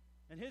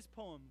 and his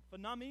poem,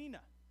 Phenomena.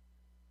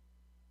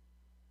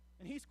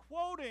 And he's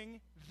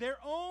quoting their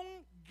own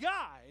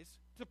guys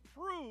to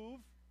prove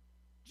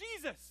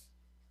Jesus.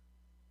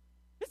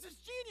 This is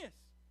genius.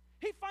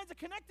 He finds a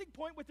connecting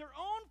point with their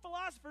own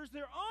philosophers,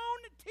 their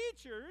own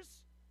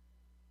teachers,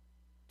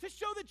 to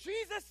show that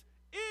Jesus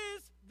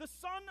is the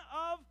Son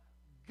of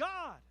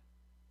God.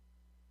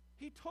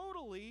 He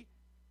totally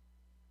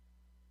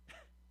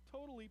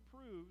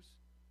proves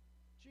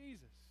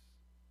Jesus.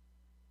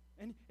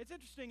 And it's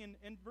interesting,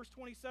 in verse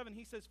 27,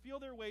 he says, feel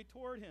their way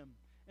toward him.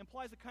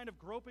 Implies a kind of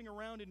groping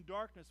around in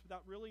darkness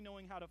without really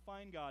knowing how to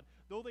find God,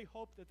 though they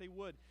hoped that they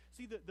would.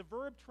 See, the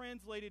verb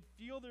translated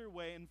feel their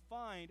way and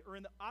find are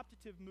in the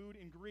optative mood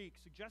in Greek,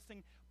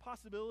 suggesting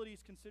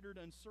possibilities considered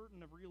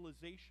uncertain of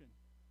realization.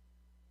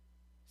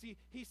 See,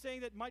 he's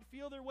saying that might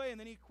feel their way, and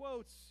then he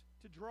quotes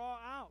to draw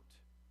out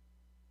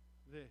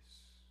this.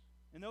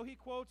 And though he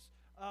quotes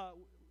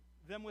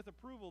them with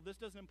approval, this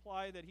doesn't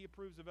imply that he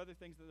approves of other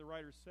things that the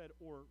writer said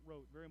or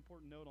wrote. Very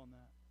important note on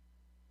that.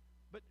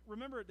 But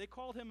remember, they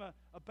called him a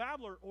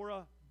babbler or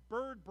a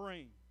bird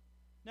brain.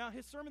 Now,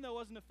 his sermon, though,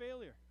 wasn't a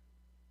failure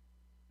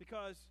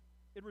because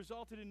it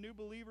resulted in new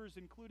believers,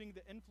 including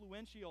the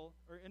influential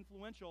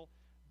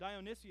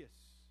Dionysius.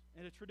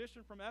 And a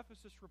tradition from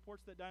Ephesus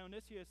reports that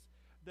Dionysius,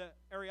 the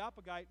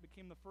Areopagite,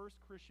 became the first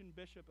Christian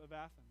bishop of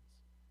Athens.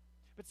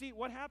 But see,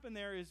 what happened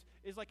there is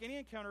like any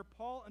encounter,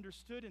 Paul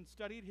understood and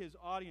studied his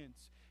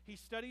audience. He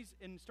studies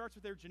and starts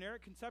with their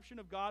generic conception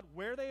of God,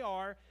 where they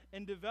are,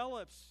 and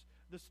develops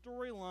the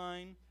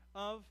storyline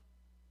of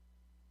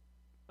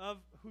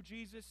who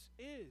Jesus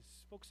is,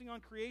 focusing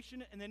on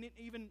creation and then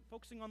even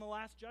focusing on the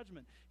last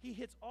judgment. He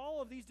hits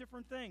all of these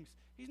different things.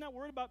 He's not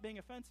worried about being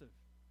offensive.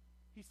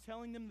 He's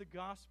telling them the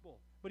gospel,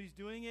 but he's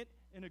doing it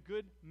in a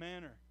good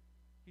manner.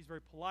 He's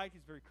very polite,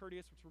 he's very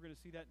courteous, which we're going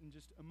to see that in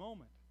just a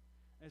moment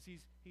as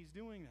he's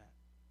doing that.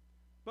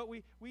 But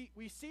we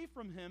see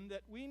from him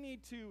that we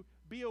need to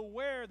be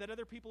aware that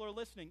other people are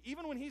listening.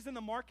 Even when he's in the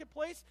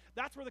marketplace,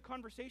 that's where the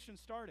conversation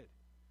started,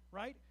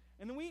 right?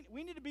 And then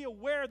we need to be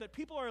aware that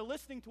people are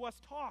listening to us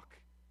talk.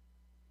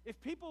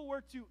 If people were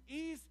to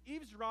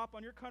eavesdrop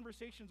on your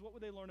conversations, what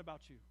would they learn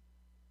about you?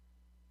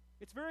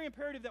 It's very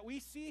imperative that we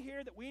see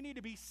here that we need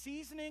to be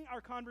seasoning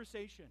our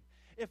conversation.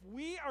 If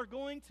we are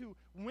going to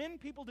win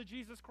people to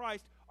Jesus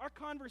Christ, our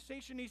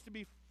conversation needs to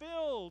be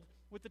filled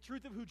with the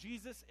truth of who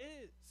Jesus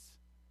is.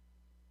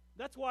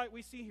 That's why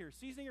we see here,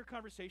 seasoning your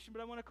conversation,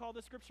 but I want to call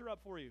this scripture up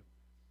for you.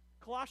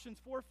 Colossians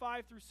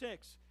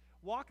 4:5-6.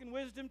 Walk in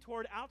wisdom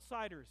toward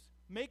outsiders,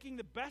 making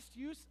the best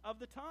use of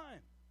the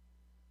time.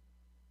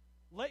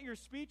 Let your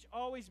speech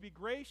always be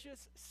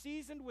gracious,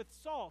 seasoned with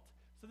salt,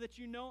 so that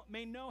you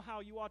may know how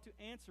you ought to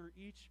answer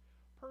each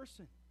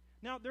person.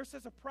 Now, there's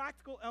a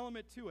practical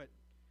element to it.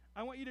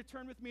 I want you to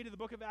turn with me to the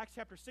book of Acts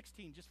chapter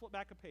 16. Just flip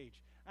back a page.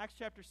 Acts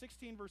chapter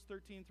 16, verse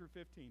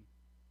 13-15.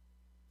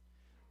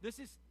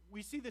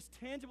 We see this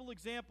tangible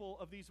example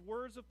of these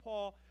words of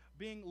Paul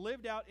being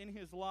lived out in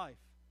his life.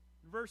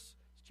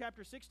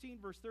 Chapter 16,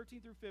 verse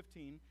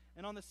 13-15.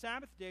 And on the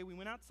Sabbath day, we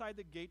went outside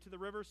the gate to the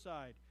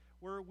riverside,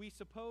 where we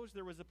supposed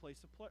there was a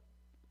place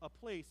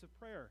of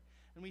prayer.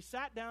 And we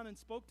sat down and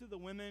spoke to the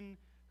women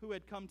who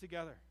had come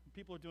together.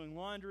 People are doing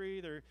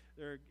laundry.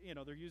 They're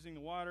using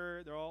the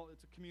water.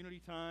 It's a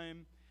community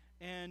time.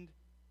 And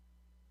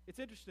it's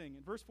interesting.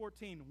 In verse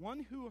 14,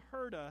 one who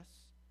heard us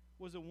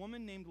was a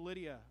woman named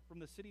Lydia from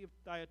the city of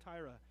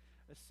Thyatira,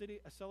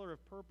 a seller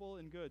of purple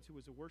and goods, who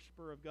was a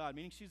worshiper of God.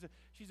 Meaning she's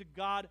a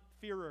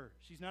God-fearer.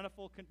 She's not a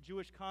full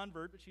Jewish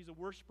convert, but she's a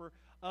worshiper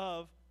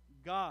of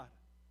God.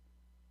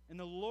 And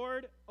the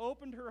Lord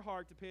opened her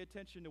heart to pay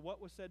attention to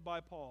what was said by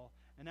Paul.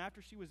 And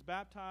after she was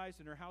baptized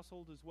and her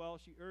household as well,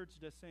 she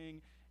urged us,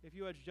 saying, if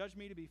you had judged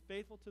me to be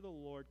faithful to the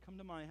Lord, come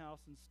to my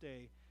house and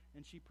stay.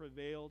 And she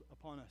prevailed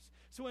upon us.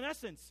 So in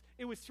essence,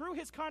 it was through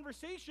his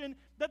conversation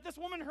that this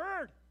woman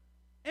heard.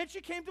 And she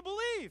came to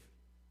believe.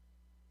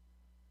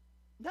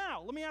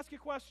 Now, let me ask you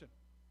a question.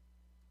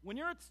 When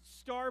you're at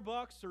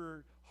Starbucks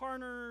or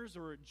Harner's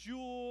or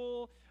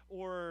Jewel,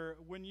 or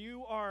when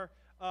you are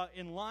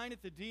in line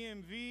at the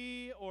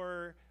DMV,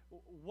 or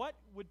what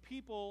would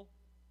people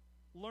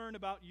learn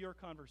about your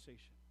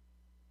conversation?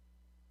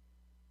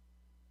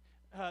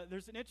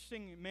 There's an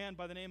interesting man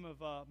by the name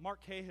of Mark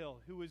Cahill,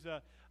 who is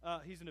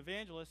he's an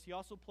evangelist. He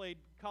also played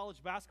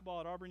college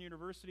basketball at Auburn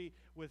University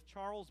with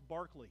Charles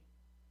Barkley.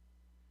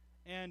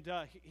 And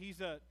he's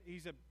a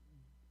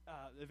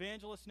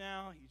evangelist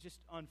now. He's just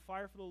on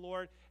fire for the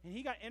Lord. And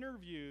he got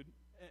interviewed,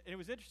 and it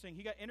was interesting.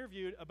 He got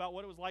interviewed about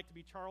what it was like to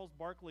be Charles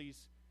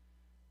Barkley's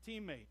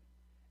teammate.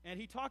 And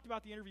he talked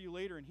about the interview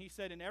later, and he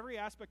said, in every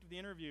aspect of the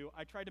interview,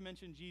 I tried to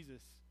mention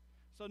Jesus.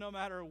 So no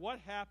matter what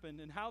happened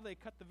and how they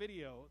cut the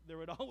video, there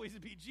would always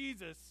be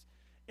Jesus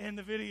in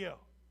the video.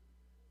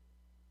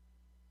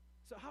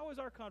 So how is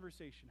our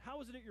conversation?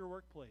 How is it at your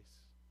workplace?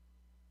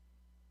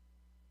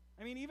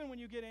 I mean, even when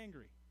you get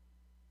angry,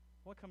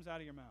 what comes out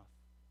of your mouth?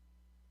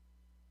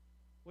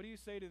 What do you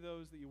say to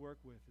those that you work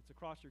with? It's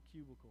across your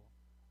cubicle.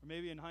 Or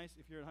maybe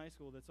if you're in high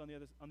school, that's on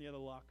the other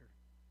locker.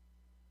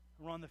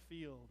 Or on the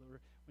field, or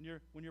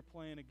when you're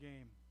playing a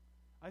game.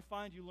 I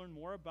find you learn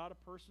more about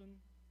a person,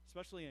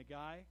 especially a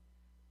guy,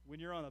 when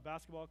you're on a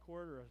basketball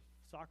court or a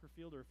soccer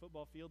field or a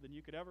football field than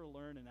you could ever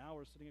learn in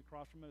hours sitting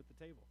across from him at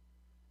the table.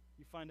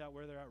 You find out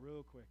where they're at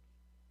real quick.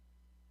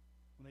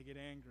 When they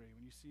get angry,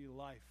 when you see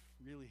life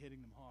really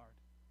hitting them hard.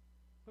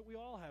 But we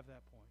all have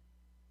that point.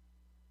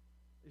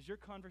 Is your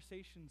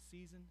conversation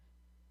seasoned?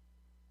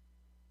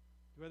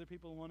 Do other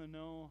people want to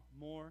know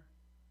more?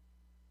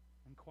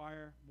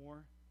 Inquire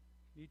more?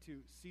 We need to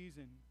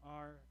season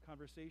our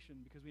conversation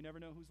because we never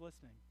know who's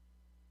listening.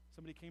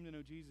 Somebody came to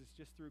know Jesus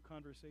just through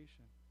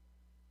conversation.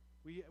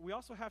 We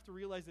also have to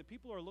realize that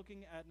people are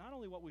looking at not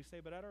only what we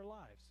say, but at our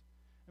lives.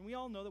 And we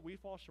all know that we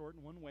fall short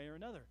in one way or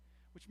another,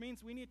 which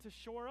means we need to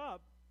shore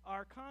up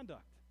our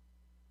conduct.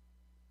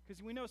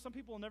 Because we know some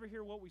people will never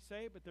hear what we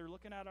say, but they're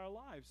looking at our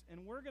lives.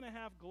 And we're going to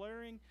have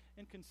glaring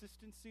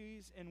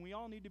inconsistencies, and we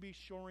all need to be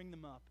shoring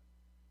them up.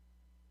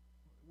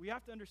 We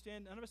have to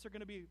understand none of us are going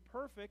to be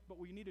perfect, but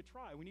we need to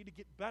try. We need to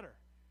get better.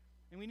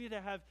 And we need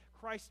to have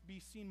Christ be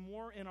seen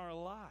more in our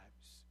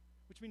lives.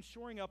 which means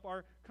shoring up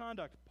our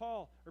conduct.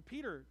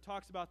 Peter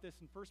talks about this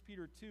in 1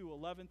 Peter 2,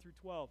 11 through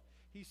 12.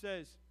 He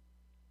says,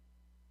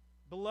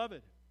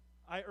 "Beloved,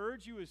 I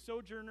urge you as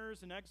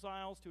sojourners and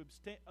exiles to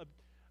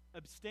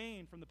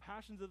abstain from the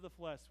passions of the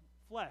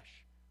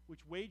flesh,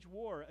 which wage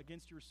war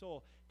against your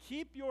soul.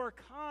 Keep your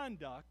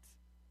conduct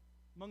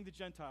among the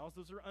Gentiles,"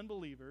 those are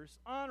unbelievers,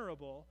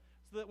 "honorable,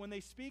 so that when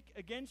they speak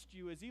against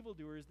you as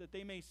evildoers, that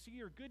they may see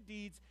your good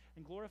deeds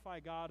and glorify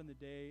God in the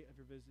day of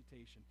your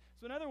visitation."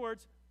 So in other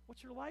words,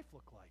 what's your life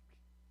look like?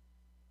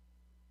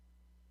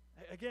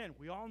 Again,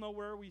 we all know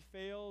where we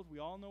failed. We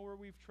all know where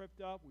we've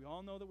tripped up. We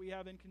all know that we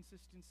have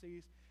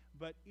inconsistencies.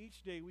 But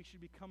each day we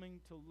should be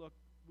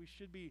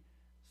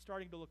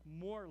starting to look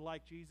more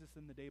like Jesus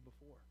than the day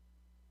before.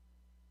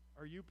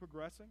 Are you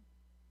progressing?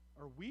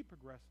 Are we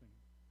progressing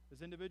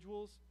as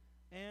individuals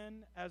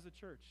and as a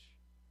church?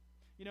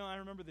 You know, I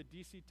remember the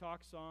DC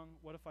Talk song,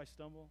 "What If I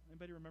Stumble?"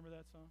 Anybody remember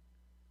that song?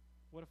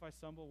 What if I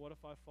stumble? What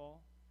if I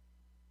fall?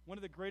 One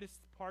of the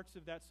greatest parts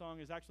of that song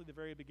is actually the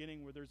very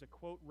beginning, where there's a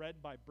quote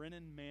read by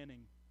Brennan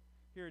Manning.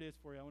 Here it is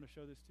for you. I want to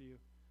show this to you.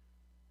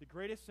 "The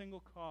greatest single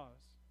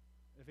cause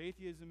of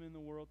atheism in the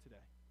world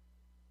today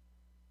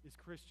is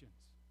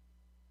Christians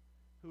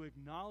who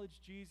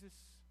acknowledge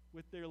Jesus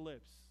with their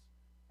lips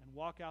and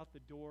walk out the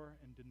door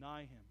and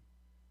deny him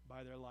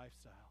by their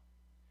lifestyle.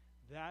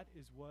 That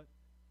is what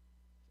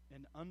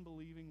an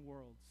unbelieving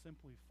world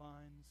simply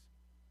finds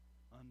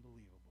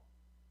unbelievable."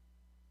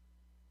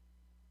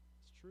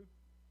 It's true.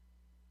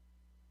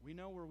 We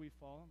know where we've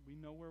fallen. We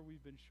know where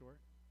we've been short.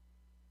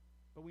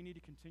 But we need to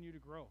continue to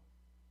grow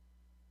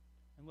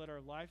and let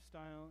our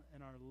lifestyle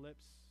and our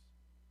lips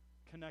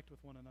connect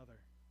with one another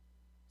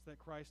so that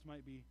Christ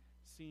might be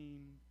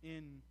seen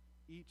in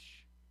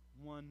each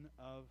one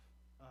of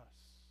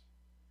us.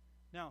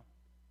 Now,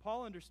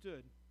 Paul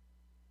understood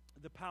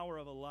the power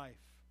of a life.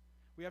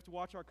 We have to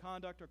watch our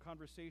conduct, our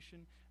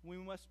conversation, and we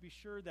must be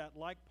sure that,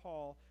 like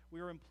Paul,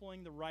 we are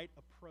employing the right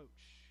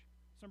approach.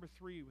 It's number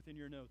 3 within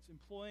your notes,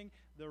 employing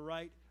the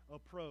right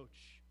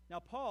approach. Now,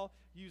 Paul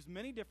used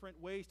many different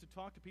ways to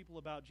talk to people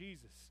about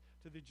Jesus.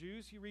 To the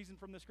Jews, he reasoned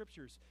from the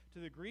Scriptures. To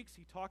the Greeks,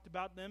 he talked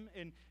about them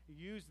and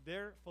used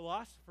their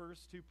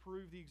philosophers to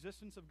prove the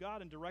existence of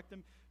God and direct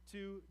them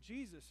to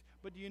Jesus.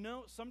 But do you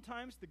know,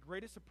 sometimes the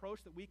greatest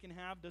approach that we can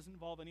have doesn't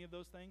involve any of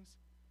those things?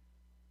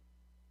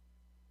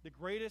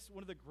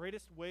 One of the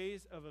greatest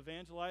ways of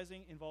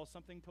evangelizing involves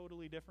something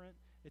totally different.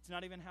 It's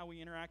not even how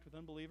we interact with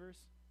unbelievers.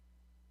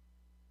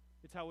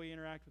 It's how we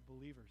interact with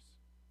believers.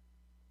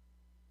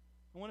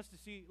 I want us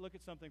to look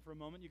at something for a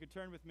moment. You can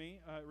turn with me,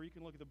 or you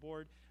can look at the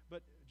board.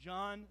 But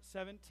John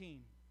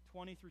 17,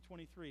 20 through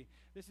 23.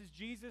 This is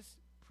Jesus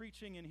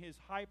preaching in his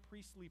high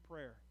priestly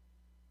prayer.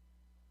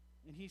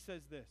 And he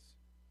says this.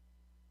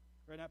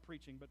 Right, not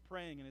preaching, but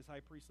praying in his high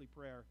priestly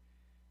prayer.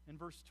 In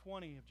verse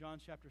 20 of John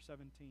chapter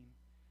 17.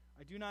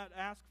 "I do not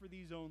ask for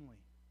these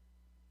only,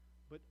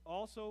 but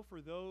also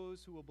for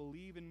those who will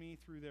believe in me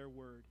through their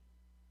word,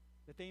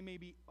 that they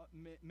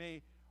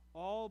may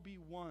all be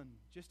one,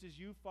 just as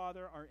you,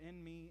 Father, are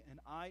in me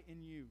and I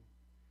in you,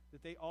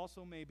 that they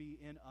also may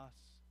be in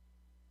us,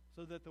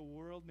 so that the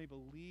world may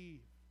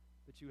believe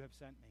that you have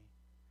sent me.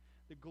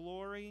 The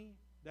glory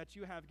that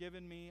you have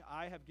given me,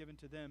 I have given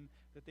to them,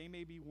 that they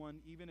may be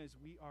one even as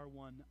we are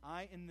one,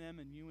 I in them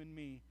and you in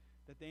me,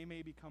 that they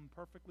may become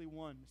perfectly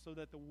one, so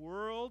that the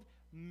world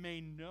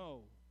may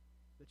know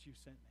that you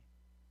sent me."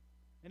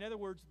 In other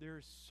words, there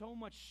is so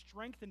much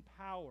strength and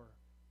power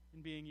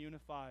in being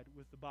unified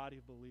with the body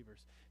of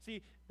believers.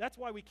 See, that's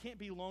why we can't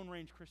be Lone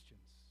Range Christians.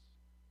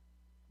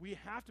 We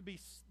have to be,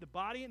 the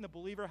body and the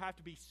believer have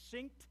to be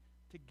synced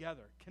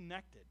together,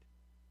 connected.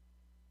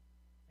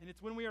 And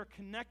it's when we are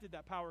connected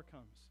that power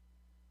comes.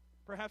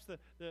 Perhaps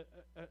the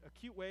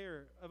acute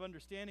way of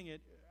understanding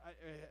it,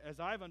 as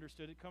I've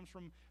understood it, comes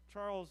from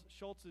Charles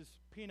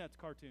Schulz's Peanuts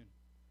cartoon.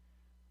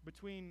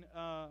 Between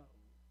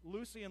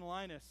Lucy and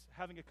Linus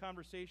having a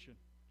conversation.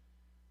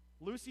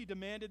 Lucy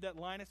demanded that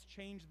Linus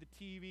change the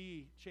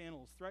TV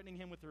channels, threatening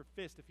him with her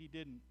fist if he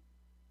didn't.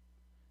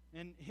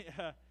 And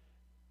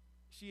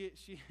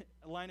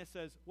Linus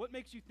says, "What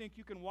makes you think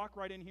you can walk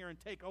right in here and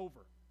take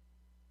over?"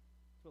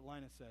 That's what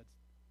Linus says.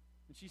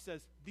 And she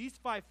says, "These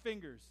 5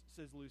 fingers,"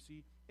 says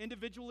Lucy,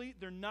 "individually,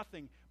 they're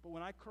nothing. But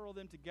when I curl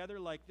them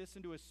together like this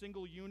into a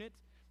single unit,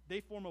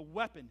 they form a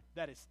weapon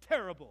that is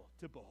terrible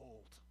to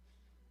behold."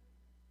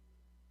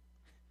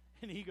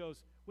 And he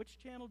goes, "Which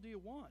channel do you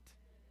want?"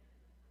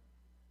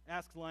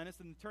 asks Linus,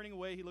 and turning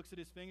away, he looks at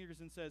his fingers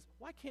and says,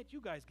 "Why can't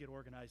you guys get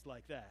organized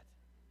like that?"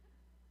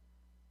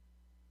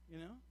 You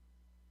know?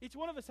 Each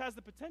one of us has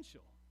the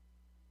potential.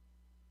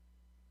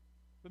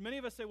 But many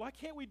of us say, "Why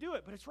can't we do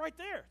it?" But it's right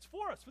there. It's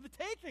for us, for the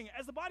taking,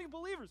 as the body of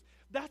believers.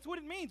 That's what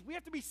it means. We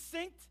have to be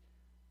synced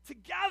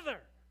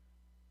together.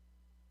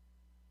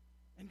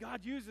 And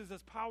God uses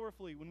us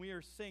powerfully when we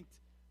are synced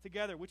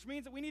together, which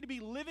means that we need to be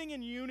living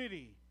in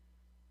unity.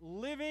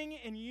 Living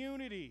in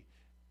unity.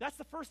 That's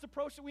the first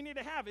approach that we need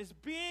to have, is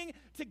being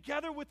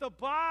together with the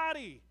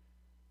body.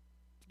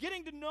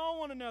 getting to know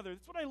one another.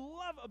 That's what I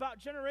love about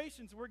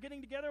Generations. We're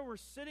getting together, we're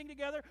sitting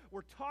together,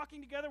 we're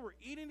talking together, we're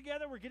eating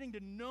together, we're getting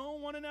to know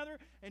one another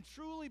and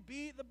truly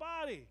be the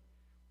body.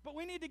 But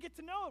we need to get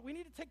to know it. We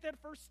need to take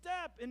that first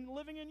step in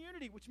living in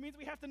unity, which means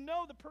we have to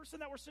know the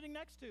person that we're sitting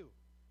next to.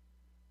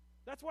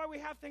 That's why we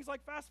have things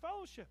like Fast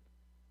Fellowship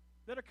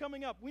that are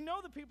coming up. We know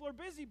that people are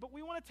busy, but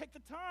we want to take the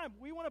time.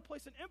 We want to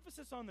place an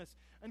emphasis on this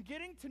and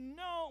getting to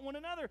know one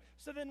another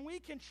so then we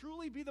can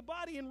truly be the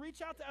body and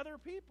reach out to other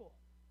people.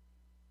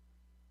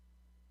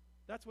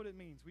 That's what it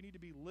means. We need to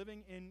be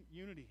living in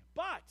unity.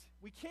 But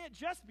we can't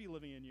just be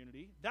living in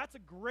unity. That's a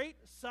great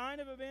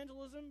sign of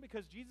evangelism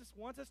because Jesus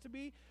wants us to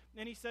be.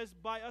 And he says,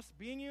 by us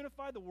being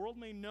unified, the world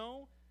may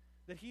know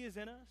that he is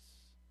in us.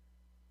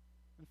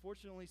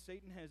 Unfortunately,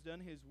 Satan has done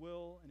his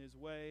will and his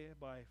way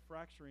by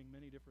fracturing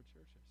many different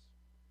churches.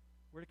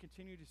 We're to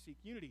continue to seek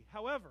unity.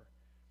 However,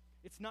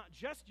 it's not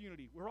just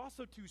unity. We're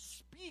also to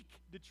speak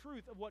the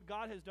truth of what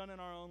God has done in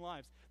our own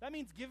lives. That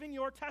means giving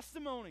your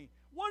testimony.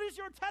 What is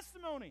your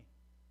testimony?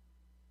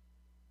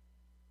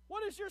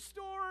 What is your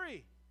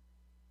story?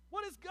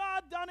 What has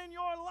God done in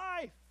your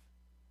life?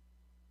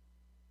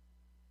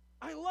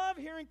 I love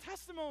hearing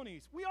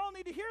testimonies. We all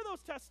need to hear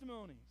those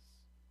testimonies.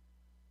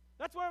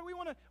 That's why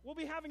we'll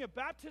be having a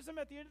baptism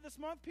at the end of this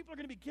month. People are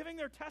going to be giving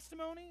their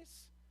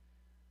testimonies.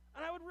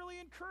 And I would really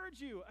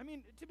encourage you,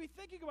 to be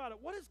thinking about it.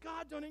 What has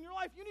God done in your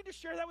life? You need to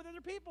share that with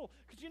other people.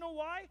 Because you know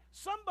why?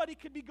 Somebody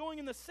could be going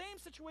in the same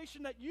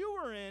situation that you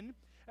were in,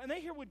 and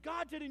they hear what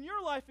God did in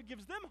your life. It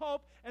gives them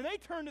hope, and they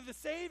turn to the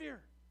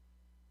Savior.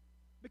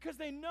 Because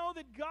they know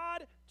that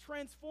God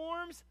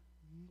transforms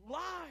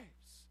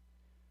lives.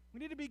 We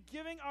need to be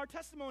giving our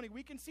testimony.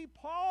 We can see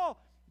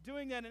Paul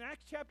doing that in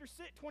Acts chapter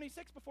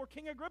 26 before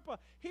King Agrippa.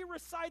 He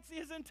recites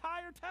his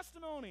entire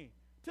testimony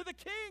to the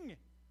king.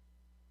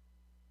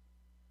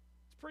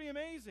 It's pretty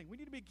amazing. We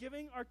need to be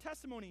giving our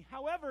testimony.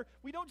 However,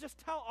 we don't just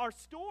tell our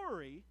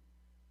story,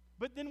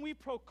 but then we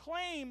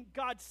proclaim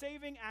God's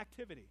saving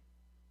activity.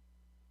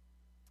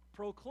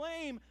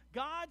 Proclaim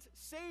God's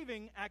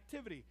saving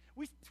activity.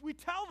 We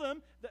tell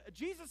them that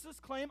Jesus'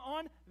 claim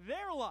on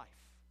their life.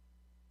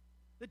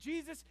 That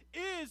Jesus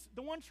is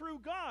the one true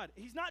God.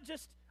 He's not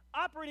just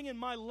operating in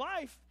my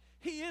life,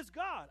 he is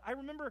God. I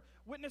remember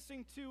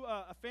witnessing to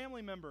a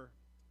family member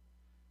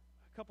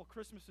a couple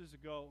Christmases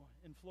ago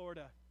in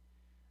Florida.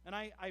 And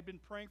I'd been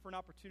praying for an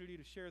opportunity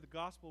to share the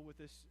gospel with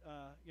this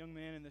young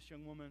man and this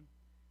young woman.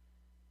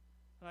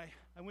 And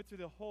I went through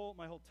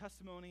my whole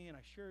testimony, and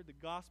I shared the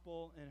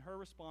gospel, and her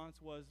response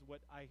was what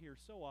I hear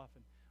so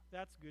often: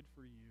 "That's good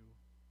for you."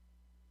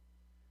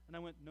 And I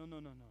went, no.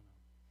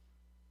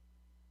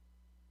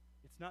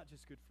 It's not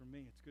just good for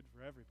me, it's good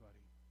for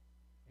everybody.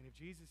 And if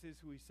Jesus is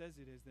who he says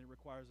it is, then it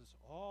requires us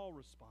all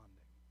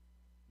responding,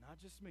 not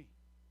just me,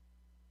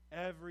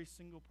 every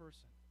single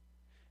person.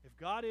 If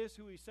God is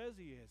who he says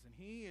he is, and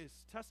he is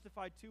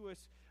testified to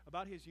us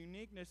about his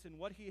uniqueness and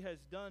what he has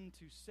done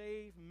to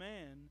save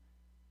man,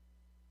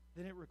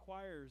 then it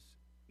requires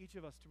each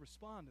of us to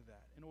respond to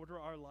that and order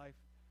our life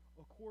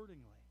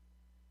accordingly.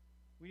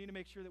 We need to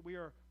make sure that we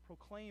are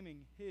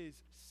proclaiming his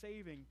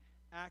saving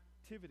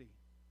activity.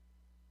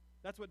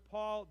 That's what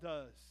Paul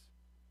does.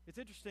 It's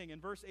interesting. In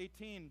verse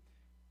 18,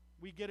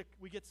 we get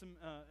some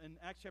in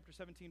Acts chapter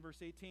 17, verse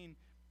 18.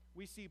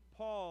 We see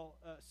Paul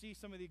see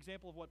some of the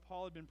example of what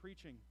Paul had been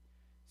preaching.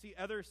 See,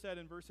 others said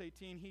in verse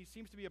 18, he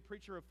seems to be a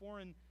preacher of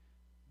foreign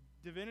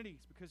divinities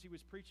because he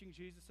was preaching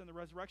Jesus and the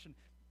resurrection.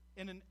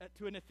 And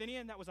to an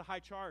Athenian, that was a high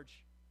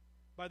charge,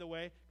 by the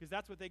way, because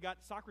that's what they got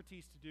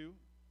Socrates to do,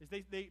 is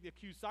they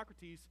accused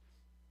Socrates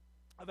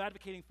of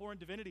advocating foreign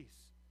divinities.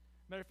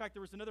 Matter of fact,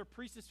 there was another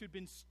priestess who'd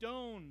been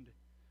stoned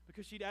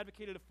because she'd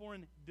advocated a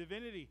foreign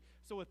divinity.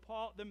 So with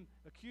them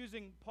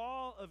accusing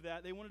Paul of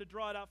that, they wanted to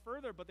draw it out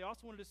further, but they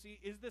also wanted to see,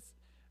 is this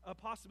a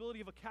possibility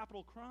of a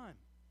capital crime?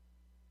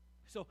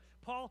 So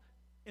Paul,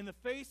 in the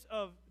face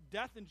of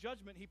death and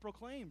judgment, he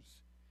proclaims.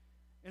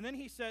 And then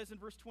he says in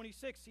verse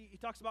 26, he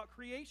talks about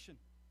creation.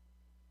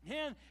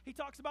 And he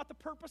talks about the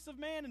purpose of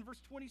man in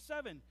verse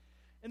 27,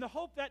 in the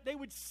hope that they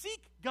would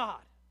seek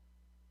God.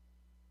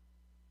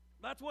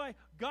 That's why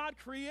God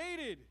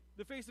created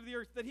the face of the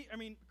earth,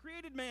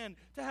 created man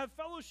to have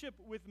fellowship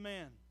with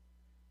man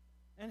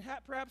and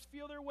perhaps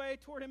feel their way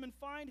toward him and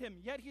find him.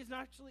 Yet he's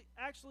not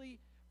actually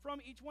from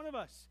each one of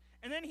us.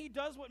 And then he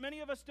does what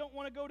many of us don't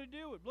want to go to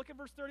do. Look at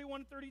verse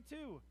 31 and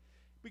 32.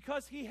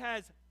 Because he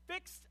has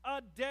fixed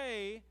a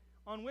day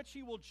on which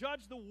he will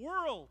judge the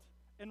world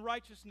in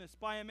righteousness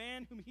by a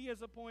man whom he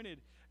has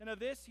appointed. And of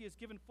this he has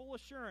given full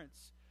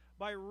assurance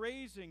by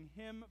raising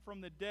him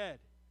from the dead.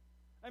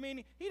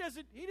 He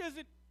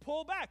doesn't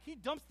pull back. He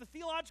dumps the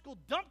theological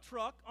dump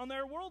truck on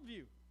their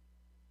worldview.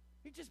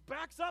 He just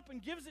backs up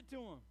and gives it to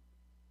them.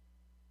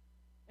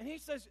 And he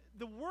says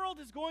the world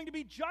is going to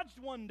be judged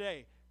one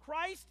day.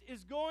 Christ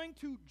is going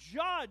to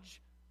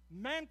judge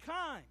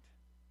mankind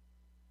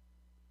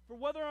for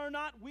whether or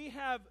not we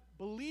have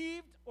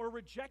believed or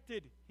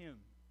rejected him.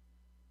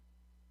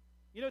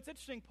 You know, it's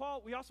interesting,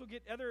 we also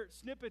get other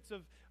snippets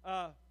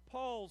of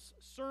Paul's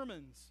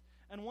sermons.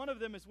 And one of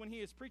them is when he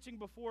is preaching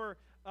before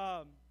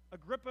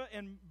Agrippa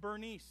and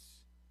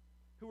Bernice,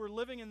 who were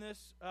living in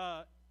this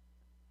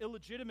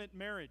illegitimate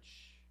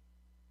marriage.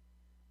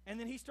 And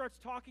then he starts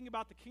talking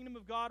about the kingdom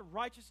of God,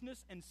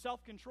 righteousness, and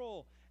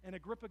self-control. And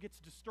Agrippa gets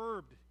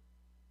disturbed.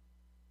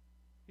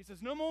 He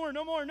says, no more,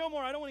 no more, no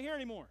more. I don't want to hear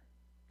anymore.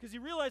 Because he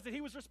realized that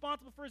he was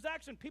responsible for his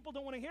action. People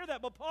don't want to hear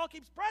that, but Paul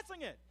keeps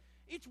pressing it.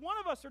 Each one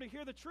of us are to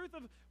hear the truth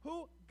of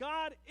who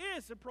God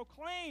is and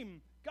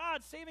proclaim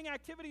God's saving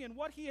activity and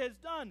what he has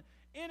done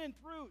in and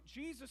through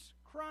Jesus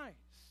Christ.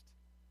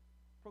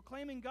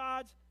 Proclaiming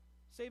God's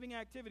saving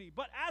activity.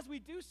 But as we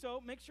do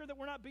so, make sure that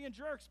we're not being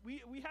jerks.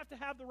 We have to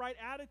have the right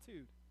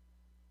attitude.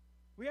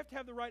 We have to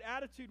have the right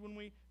attitude when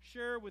we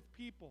share with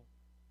people.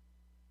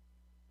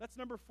 That's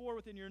number 4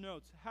 within your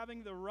notes,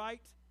 having the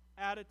right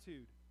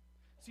attitude.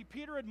 See,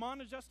 Peter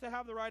admonished us to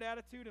have the right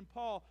attitude, and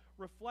Paul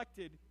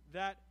reflected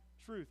that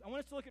truth. I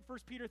want us to look at 1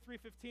 Peter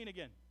 3:15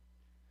 again.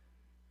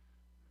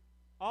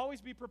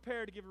 Always be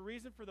prepared to give a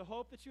reason for the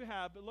hope that you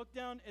have, but look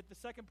down at the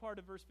second part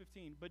of verse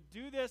 15. But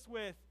do this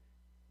with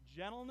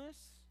gentleness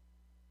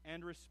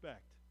and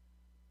respect.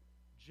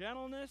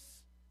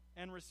 Gentleness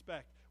and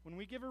respect. When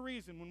we give a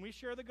reason, when we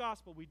share the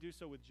gospel, we do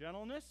so with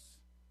gentleness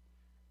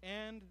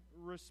and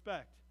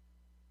respect.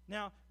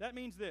 Now, that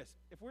means this.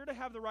 If we're to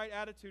have the right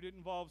attitude, it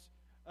involves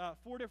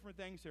 4 different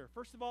things here.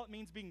 First of all, it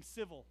means being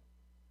civil.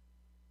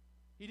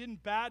 He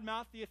didn't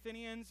badmouth the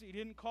Athenians. He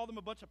didn't call them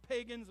a bunch of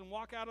pagans and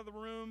walk out of the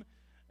room.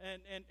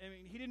 And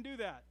he didn't do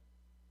that.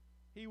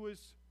 He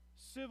was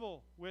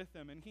civil with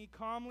them, and he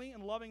calmly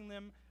and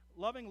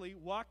lovingly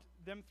walked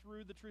them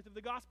through the truth of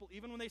the gospel,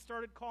 even when they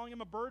started calling him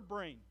a bird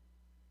brain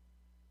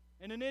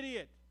and an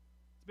idiot.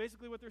 It's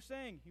basically what they're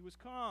saying. He was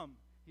calm.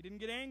 He didn't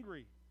get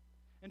angry.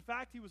 In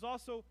fact, he was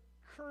also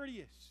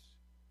courteous.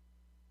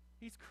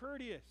 He's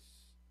courteous.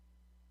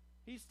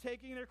 He's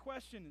taking their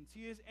questions.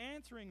 He is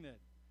answering them.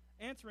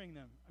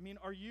 I mean,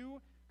 are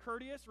you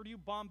courteous or do you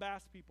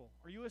bombast people?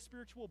 Are you a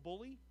spiritual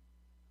bully?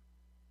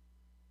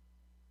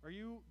 Are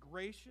you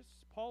gracious?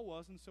 Paul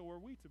was, and so are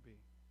we to be.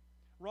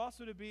 We're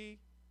also to be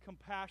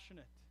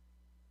compassionate.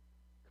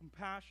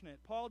 Compassionate.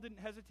 Paul didn't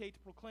hesitate to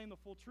proclaim the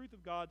full truth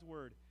of God's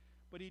word,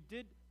 but he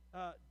did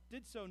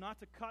so not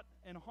to cut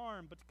and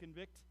harm, but to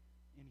convict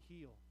and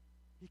heal.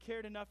 He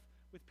cared enough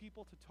with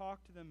people to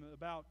talk to them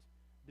about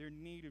their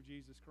need of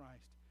Jesus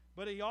Christ.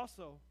 But he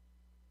also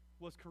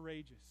was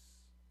courageous.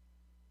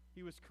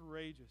 He was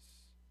courageous.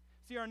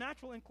 See, our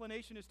natural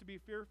inclination is to be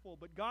fearful,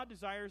 but God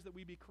desires that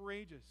we be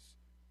courageous.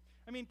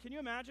 I mean, can you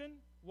imagine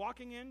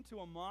walking into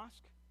a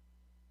mosque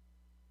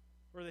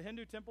or the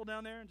Hindu temple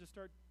down there and just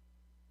start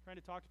trying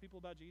to talk to people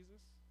about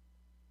Jesus?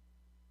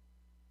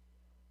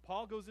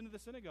 Paul goes into the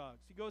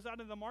synagogues. He goes out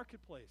into the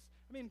marketplace.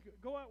 I mean,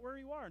 go out where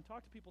you are and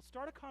talk to people.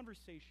 Start a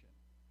conversation.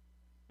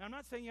 Now, I'm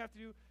not saying you have to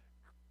do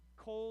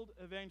cold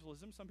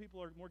evangelism. Some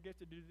people are more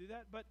gifted to do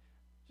that, but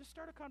just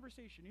start a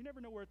conversation. You never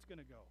know where it's going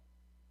to go.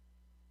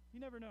 You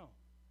never know.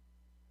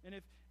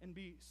 And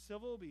be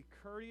civil, be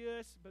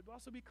courteous, but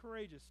also be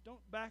courageous. Don't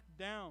back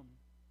down.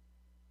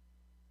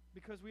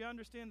 Because we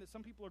understand that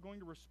some people are going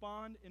to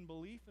respond in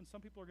belief and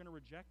some people are going to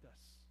reject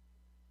us.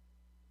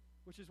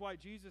 Which is why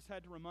Jesus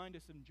had to remind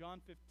us in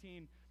John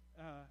 15,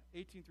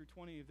 18 through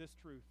 20 of this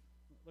truth.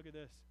 Look at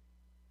this.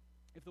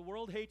 If the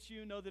world hates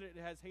you, know that it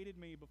has hated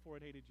me before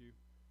it hated you.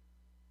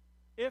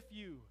 If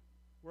you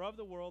were of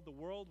the world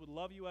would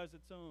love you as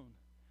its own.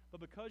 But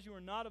because you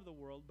are not of the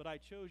world, but I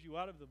chose you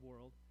out of the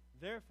world,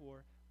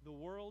 therefore the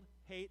world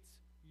hates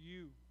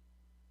you.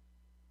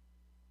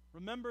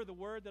 Remember the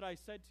word that I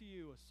said to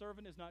you, a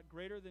servant is not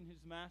greater than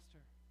his master.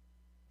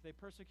 If they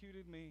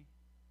persecuted me,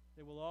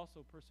 they will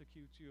also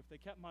persecute you. If they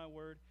kept my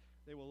word,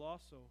 they will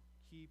also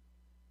keep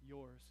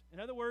yours. In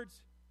other words,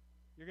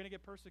 you're going to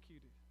get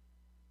persecuted.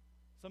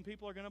 Some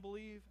people are going to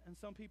believe, and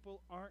some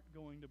people aren't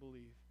going to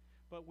believe.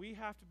 But we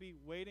have to be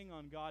waiting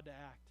on God to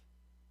act.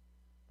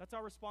 That's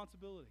our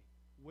responsibility,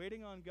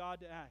 waiting on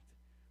God to act.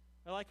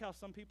 I like how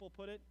some people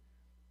put it,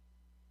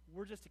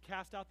 we're just to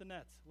cast out the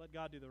nets, let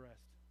God do the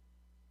rest.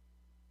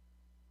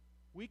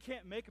 We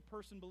can't make a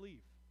person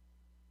believe.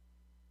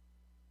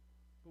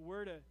 But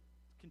we're to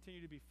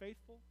continue to be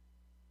faithful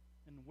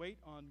and wait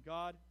on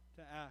God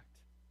to act.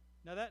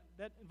 Now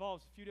that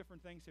involves a few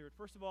different things here.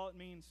 First of all, it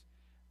means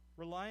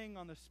relying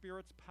on the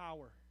Spirit's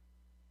power.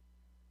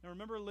 Now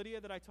remember Lydia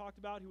that I talked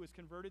about who was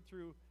converted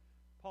through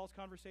Paul's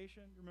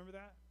conversation? Remember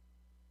that?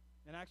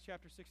 In Acts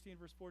chapter 16,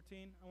 verse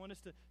 14. I want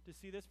us to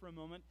see this for a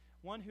moment.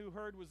 One who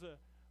heard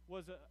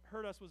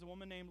us was a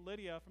woman named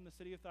Lydia from the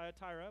city of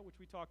Thyatira, which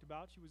we talked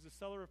about. She was a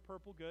seller of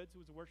purple goods, who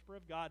was a worshiper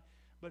of God.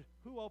 But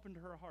who opened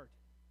her heart?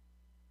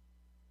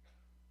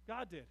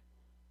 God did.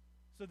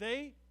 So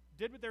they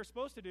did what they're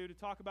supposed to do to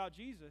talk about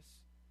Jesus,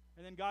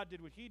 and then God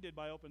did what he did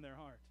by opening their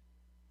heart.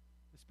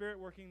 The Spirit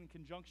working in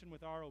conjunction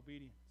with our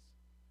obedience.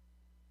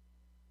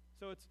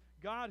 So it's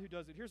God who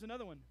does it. Here's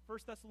another one. 1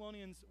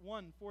 Thessalonians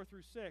 1, 4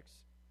 through 6.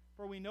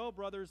 For we know,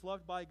 brothers,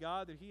 loved by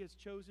God, that he has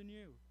chosen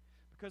you,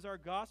 because our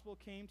gospel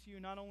came to you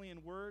not only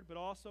in word, but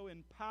also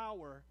in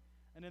power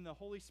and in the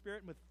Holy Spirit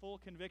and with full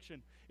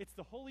conviction. It's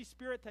the Holy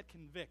Spirit that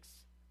convicts.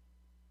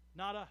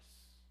 not us.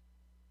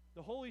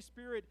 The Holy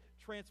Spirit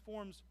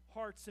transforms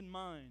hearts and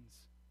minds,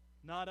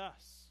 not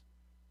us.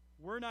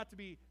 We're not to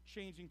be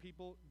changing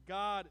people.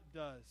 God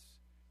does.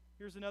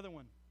 Here's another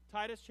one.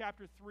 Titus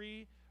chapter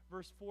 3,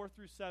 verse 4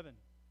 through 7.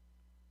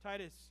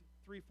 Titus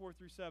 3, 4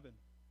 through 7.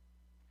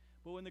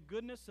 But when the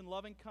goodness and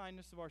loving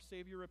kindness of our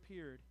Savior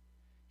appeared,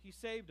 he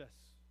saved us,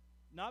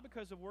 not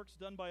because of works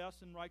done by us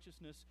in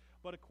righteousness,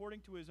 but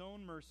according to his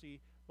own mercy,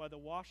 by the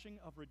washing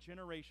of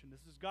regeneration.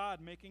 This is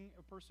God making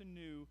a person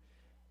new,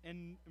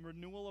 and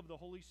renewal of the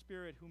Holy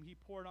Spirit, whom he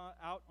poured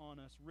out on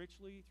us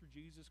richly through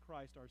Jesus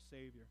Christ our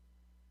Savior.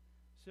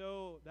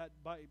 So that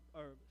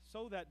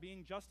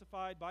being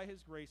justified by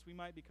his grace, we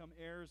might become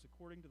heirs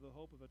according to the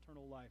hope of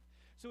eternal life.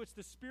 So it's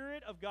the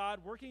Spirit of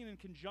God working in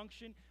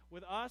conjunction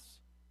with us,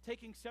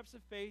 taking steps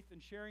of faith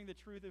and sharing the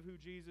truth of who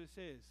Jesus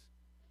is.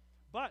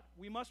 But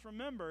we must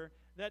remember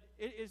that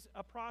it is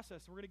a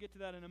process. We're going to get to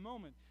that in a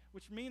moment,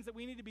 which means that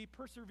we need to be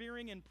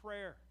persevering in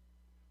prayer.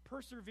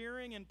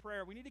 Persevering in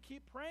prayer. We need to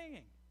keep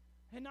praying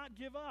and not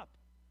give up.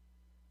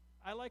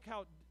 I like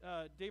how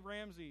Dave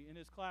Ramsey in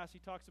his class, he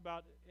talks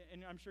about,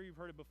 and I'm sure you've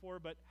heard it before,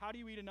 but how do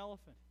you eat an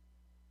elephant?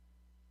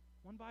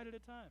 One bite at a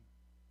time.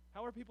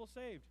 How are people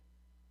saved?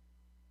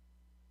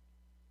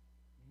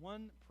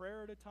 One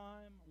prayer at a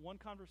time, one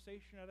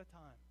conversation at a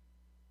time.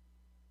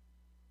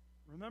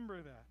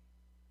 Remember that.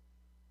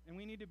 And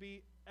we need to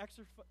be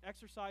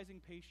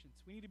exercising patience.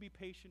 We need to be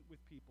patient with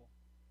people.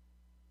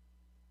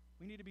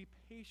 We need to be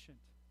patient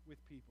with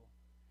people.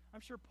 I'm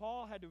sure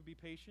Paul had to be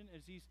patient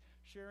as he's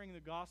sharing the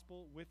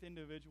gospel with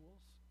individuals.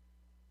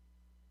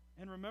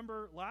 And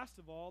remember, last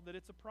of all, that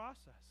it's a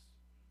process.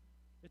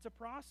 It's a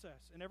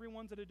process, and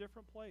everyone's at a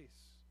different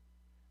place.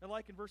 And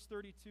like in verse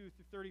 32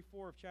 through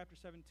 34 of chapter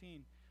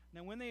 17,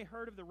 now when they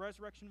heard of the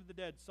resurrection of the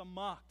dead, some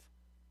mocked.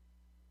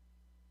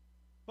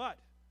 But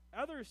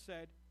others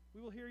said,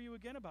 we will hear you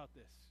again about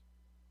this.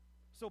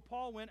 So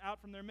Paul went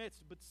out from their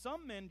midst, but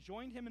some men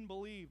joined him and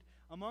believed,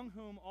 among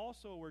whom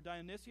also were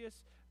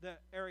Dionysius the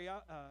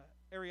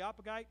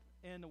Areopagite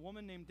and a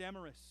woman named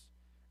Damaris,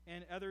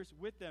 and others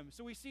with them.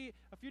 So we see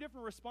a few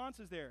different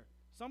responses there.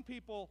 Some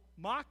people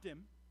mocked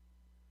him.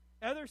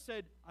 Others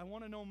said, I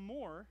want to know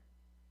more.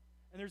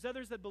 And there's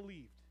others that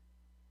believed.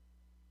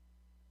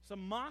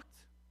 Some mocked.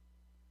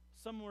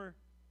 Some were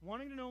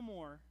wanting to know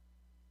more.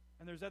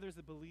 And there's others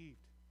that believed.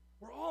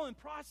 We're all in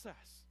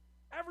process.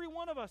 Every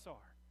one of us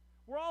are.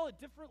 We're all at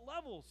different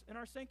levels in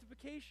our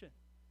sanctification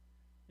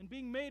and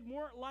being made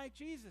more like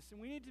Jesus. And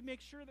we need to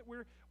make sure that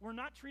we're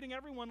not treating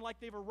everyone like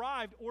they've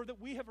arrived or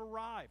that we have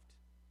arrived.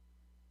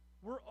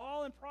 We're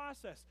all in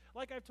process.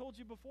 Like I've told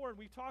you before, and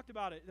we've talked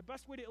about it, the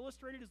best way to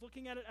illustrate it is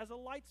looking at it as a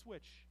light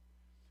switch.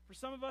 For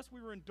some of us,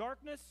 we were in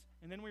darkness,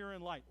 and then we were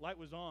in light. Light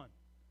was on.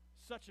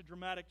 Such a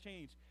dramatic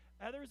change.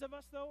 Others of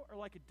us, though, are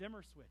like a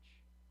dimmer switch.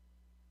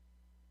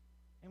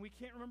 And we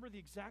can't remember the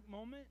exact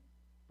moment,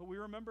 but we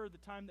remember the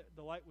time that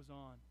the light was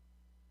on.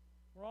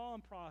 We're all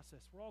in process.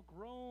 We're all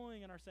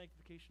growing in our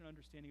sanctification and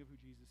understanding of who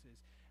Jesus is.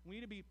 And we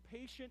need to be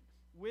patient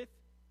with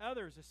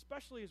others,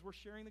 especially as we're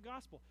sharing the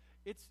gospel.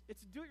 It's a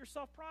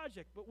do-it-yourself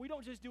project, but we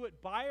don't just do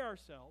it by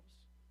ourselves.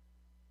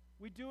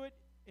 We do it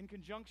in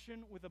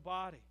conjunction with the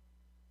body,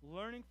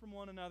 learning from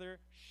one another,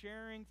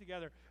 sharing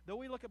together. Though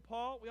we look at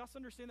Paul, we also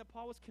understand that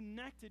Paul was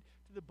connected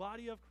to the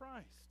body of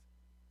Christ.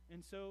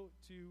 And so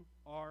too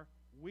are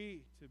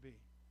we to be.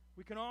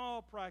 We can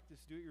all practice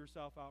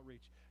do-it-yourself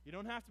outreach. You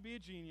don't have to be a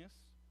genius.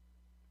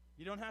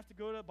 You don't have to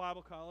go to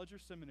Bible college or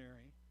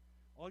seminary.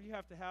 All you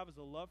have to have is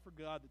a love for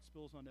God that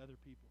spills onto other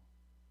people.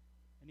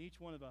 And each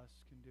one of us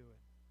can do it.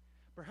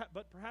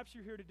 But perhaps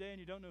you're here today and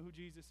you don't know who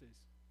Jesus is.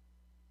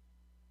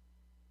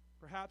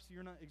 Perhaps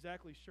you're not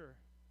exactly sure.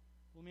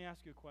 Let me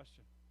ask you a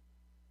question.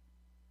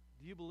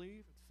 Do you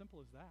believe? It's simple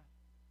as that.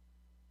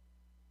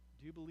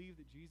 Do you believe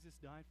that Jesus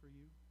died for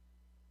you?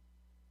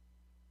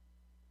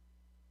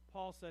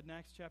 Paul said in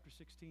Acts chapter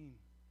 16,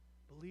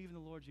 believe in the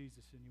Lord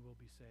Jesus and you will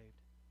be saved.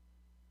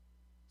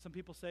 Some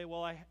people say,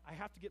 well, I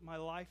have to get my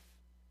life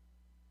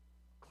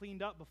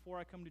cleaned up before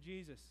I come to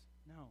Jesus.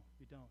 No,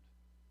 you don't.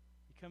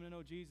 You come to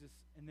know Jesus,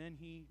 and then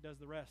he does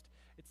the rest.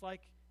 It's like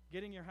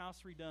getting your house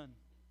redone.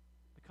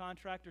 The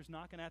contractor's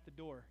knocking at the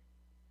door.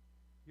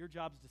 Your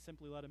job is to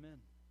simply let him in.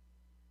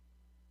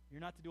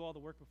 You're not to do all the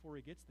work before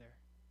he gets there.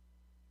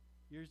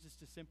 Yours is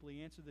to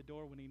simply answer the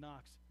door when he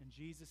knocks, and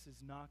Jesus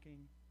is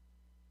knocking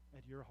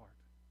at your heart,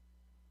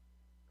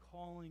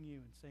 calling you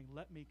and saying,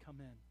 let me come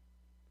in.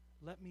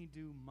 Let me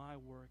do my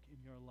work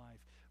in your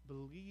life.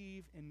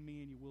 Believe in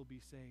me and you will be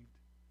saved.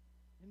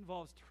 It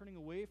involves turning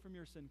away from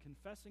your sin,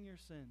 confessing your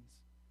sins,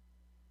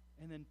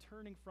 and then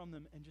turning from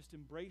them and just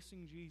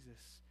embracing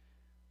Jesus,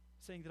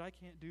 saying that I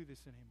can't do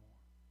this anymore.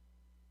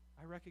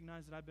 I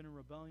recognize that I've been in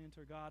rebellion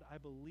to God. I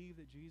believe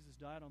that Jesus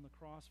died on the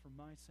cross for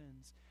my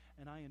sins,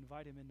 and I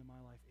invite him into my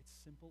life. It's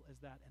simple as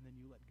that, and then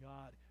you let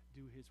God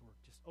do his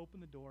work. Just open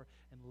the door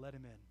and let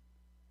him in,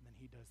 and then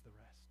he does the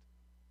rest.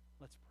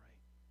 Let's pray.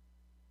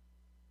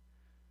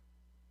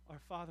 Our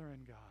Father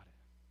in God,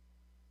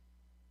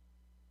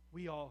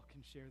 we all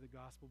can share the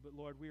gospel, but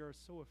Lord, we are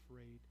so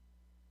afraid.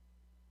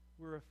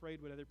 We're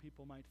afraid what other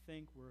people might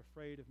think. We're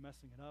afraid of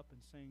messing it up and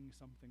saying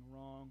something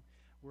wrong.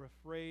 We're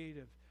afraid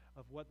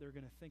of what they're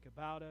going to think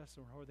about us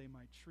or how they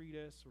might treat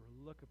us or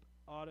look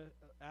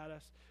at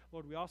us.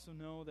 Lord, we also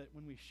know that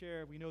when we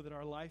share, we know that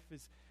our life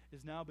is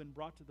now been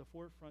brought to the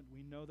forefront.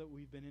 We know that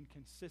we've been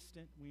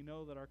inconsistent. We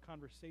know that our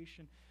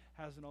conversation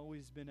hasn't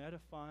always been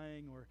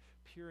edifying or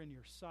pure in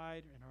your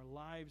sight, and our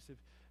lives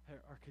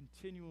are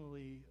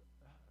continually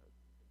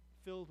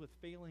filled with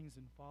failings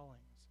and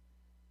fallings.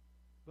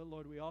 But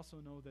Lord, we also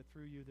know that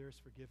through you there is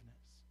forgiveness.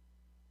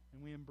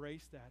 And we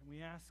embrace that. And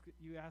we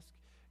ask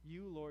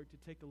you, Lord, to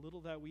take the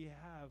little that we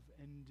have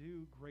and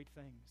do great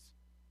things.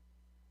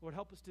 Lord,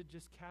 help us to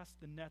just cast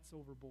the nets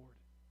overboard.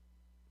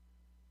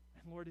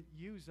 And Lord,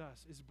 use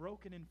us, as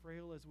broken and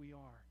frail as we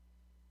are.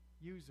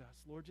 Use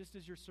us. Lord, just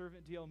as your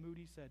servant D.L.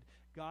 Moody said,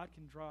 God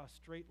can draw a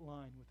straight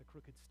line with a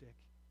crooked stick.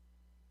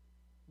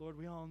 Lord,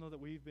 we all know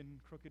that we've been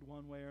crooked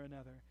one way or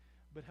another,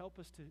 but help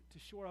us to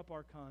shore up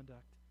our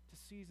conduct, to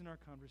season our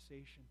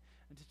conversation,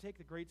 and to take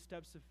the great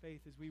steps of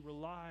faith as we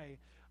rely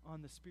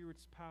on the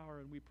Spirit's power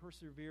and we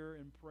persevere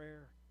in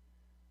prayer.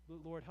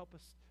 Lord, help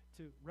us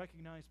to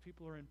recognize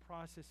people are in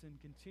process and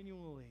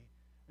continually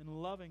and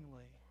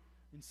lovingly,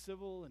 in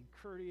civil and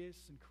courteous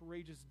and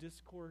courageous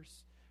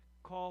discourse,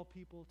 call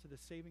people to the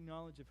saving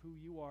knowledge of who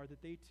you are,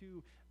 that they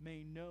too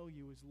may know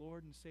you as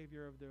Lord and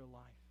Savior of their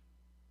life.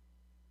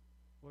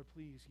 Lord,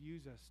 please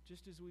use us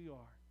just as we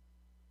are,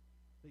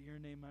 that your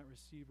name might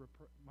receive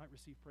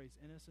praise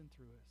in us and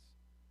through us.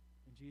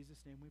 In Jesus'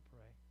 name we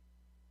pray.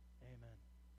 Amen.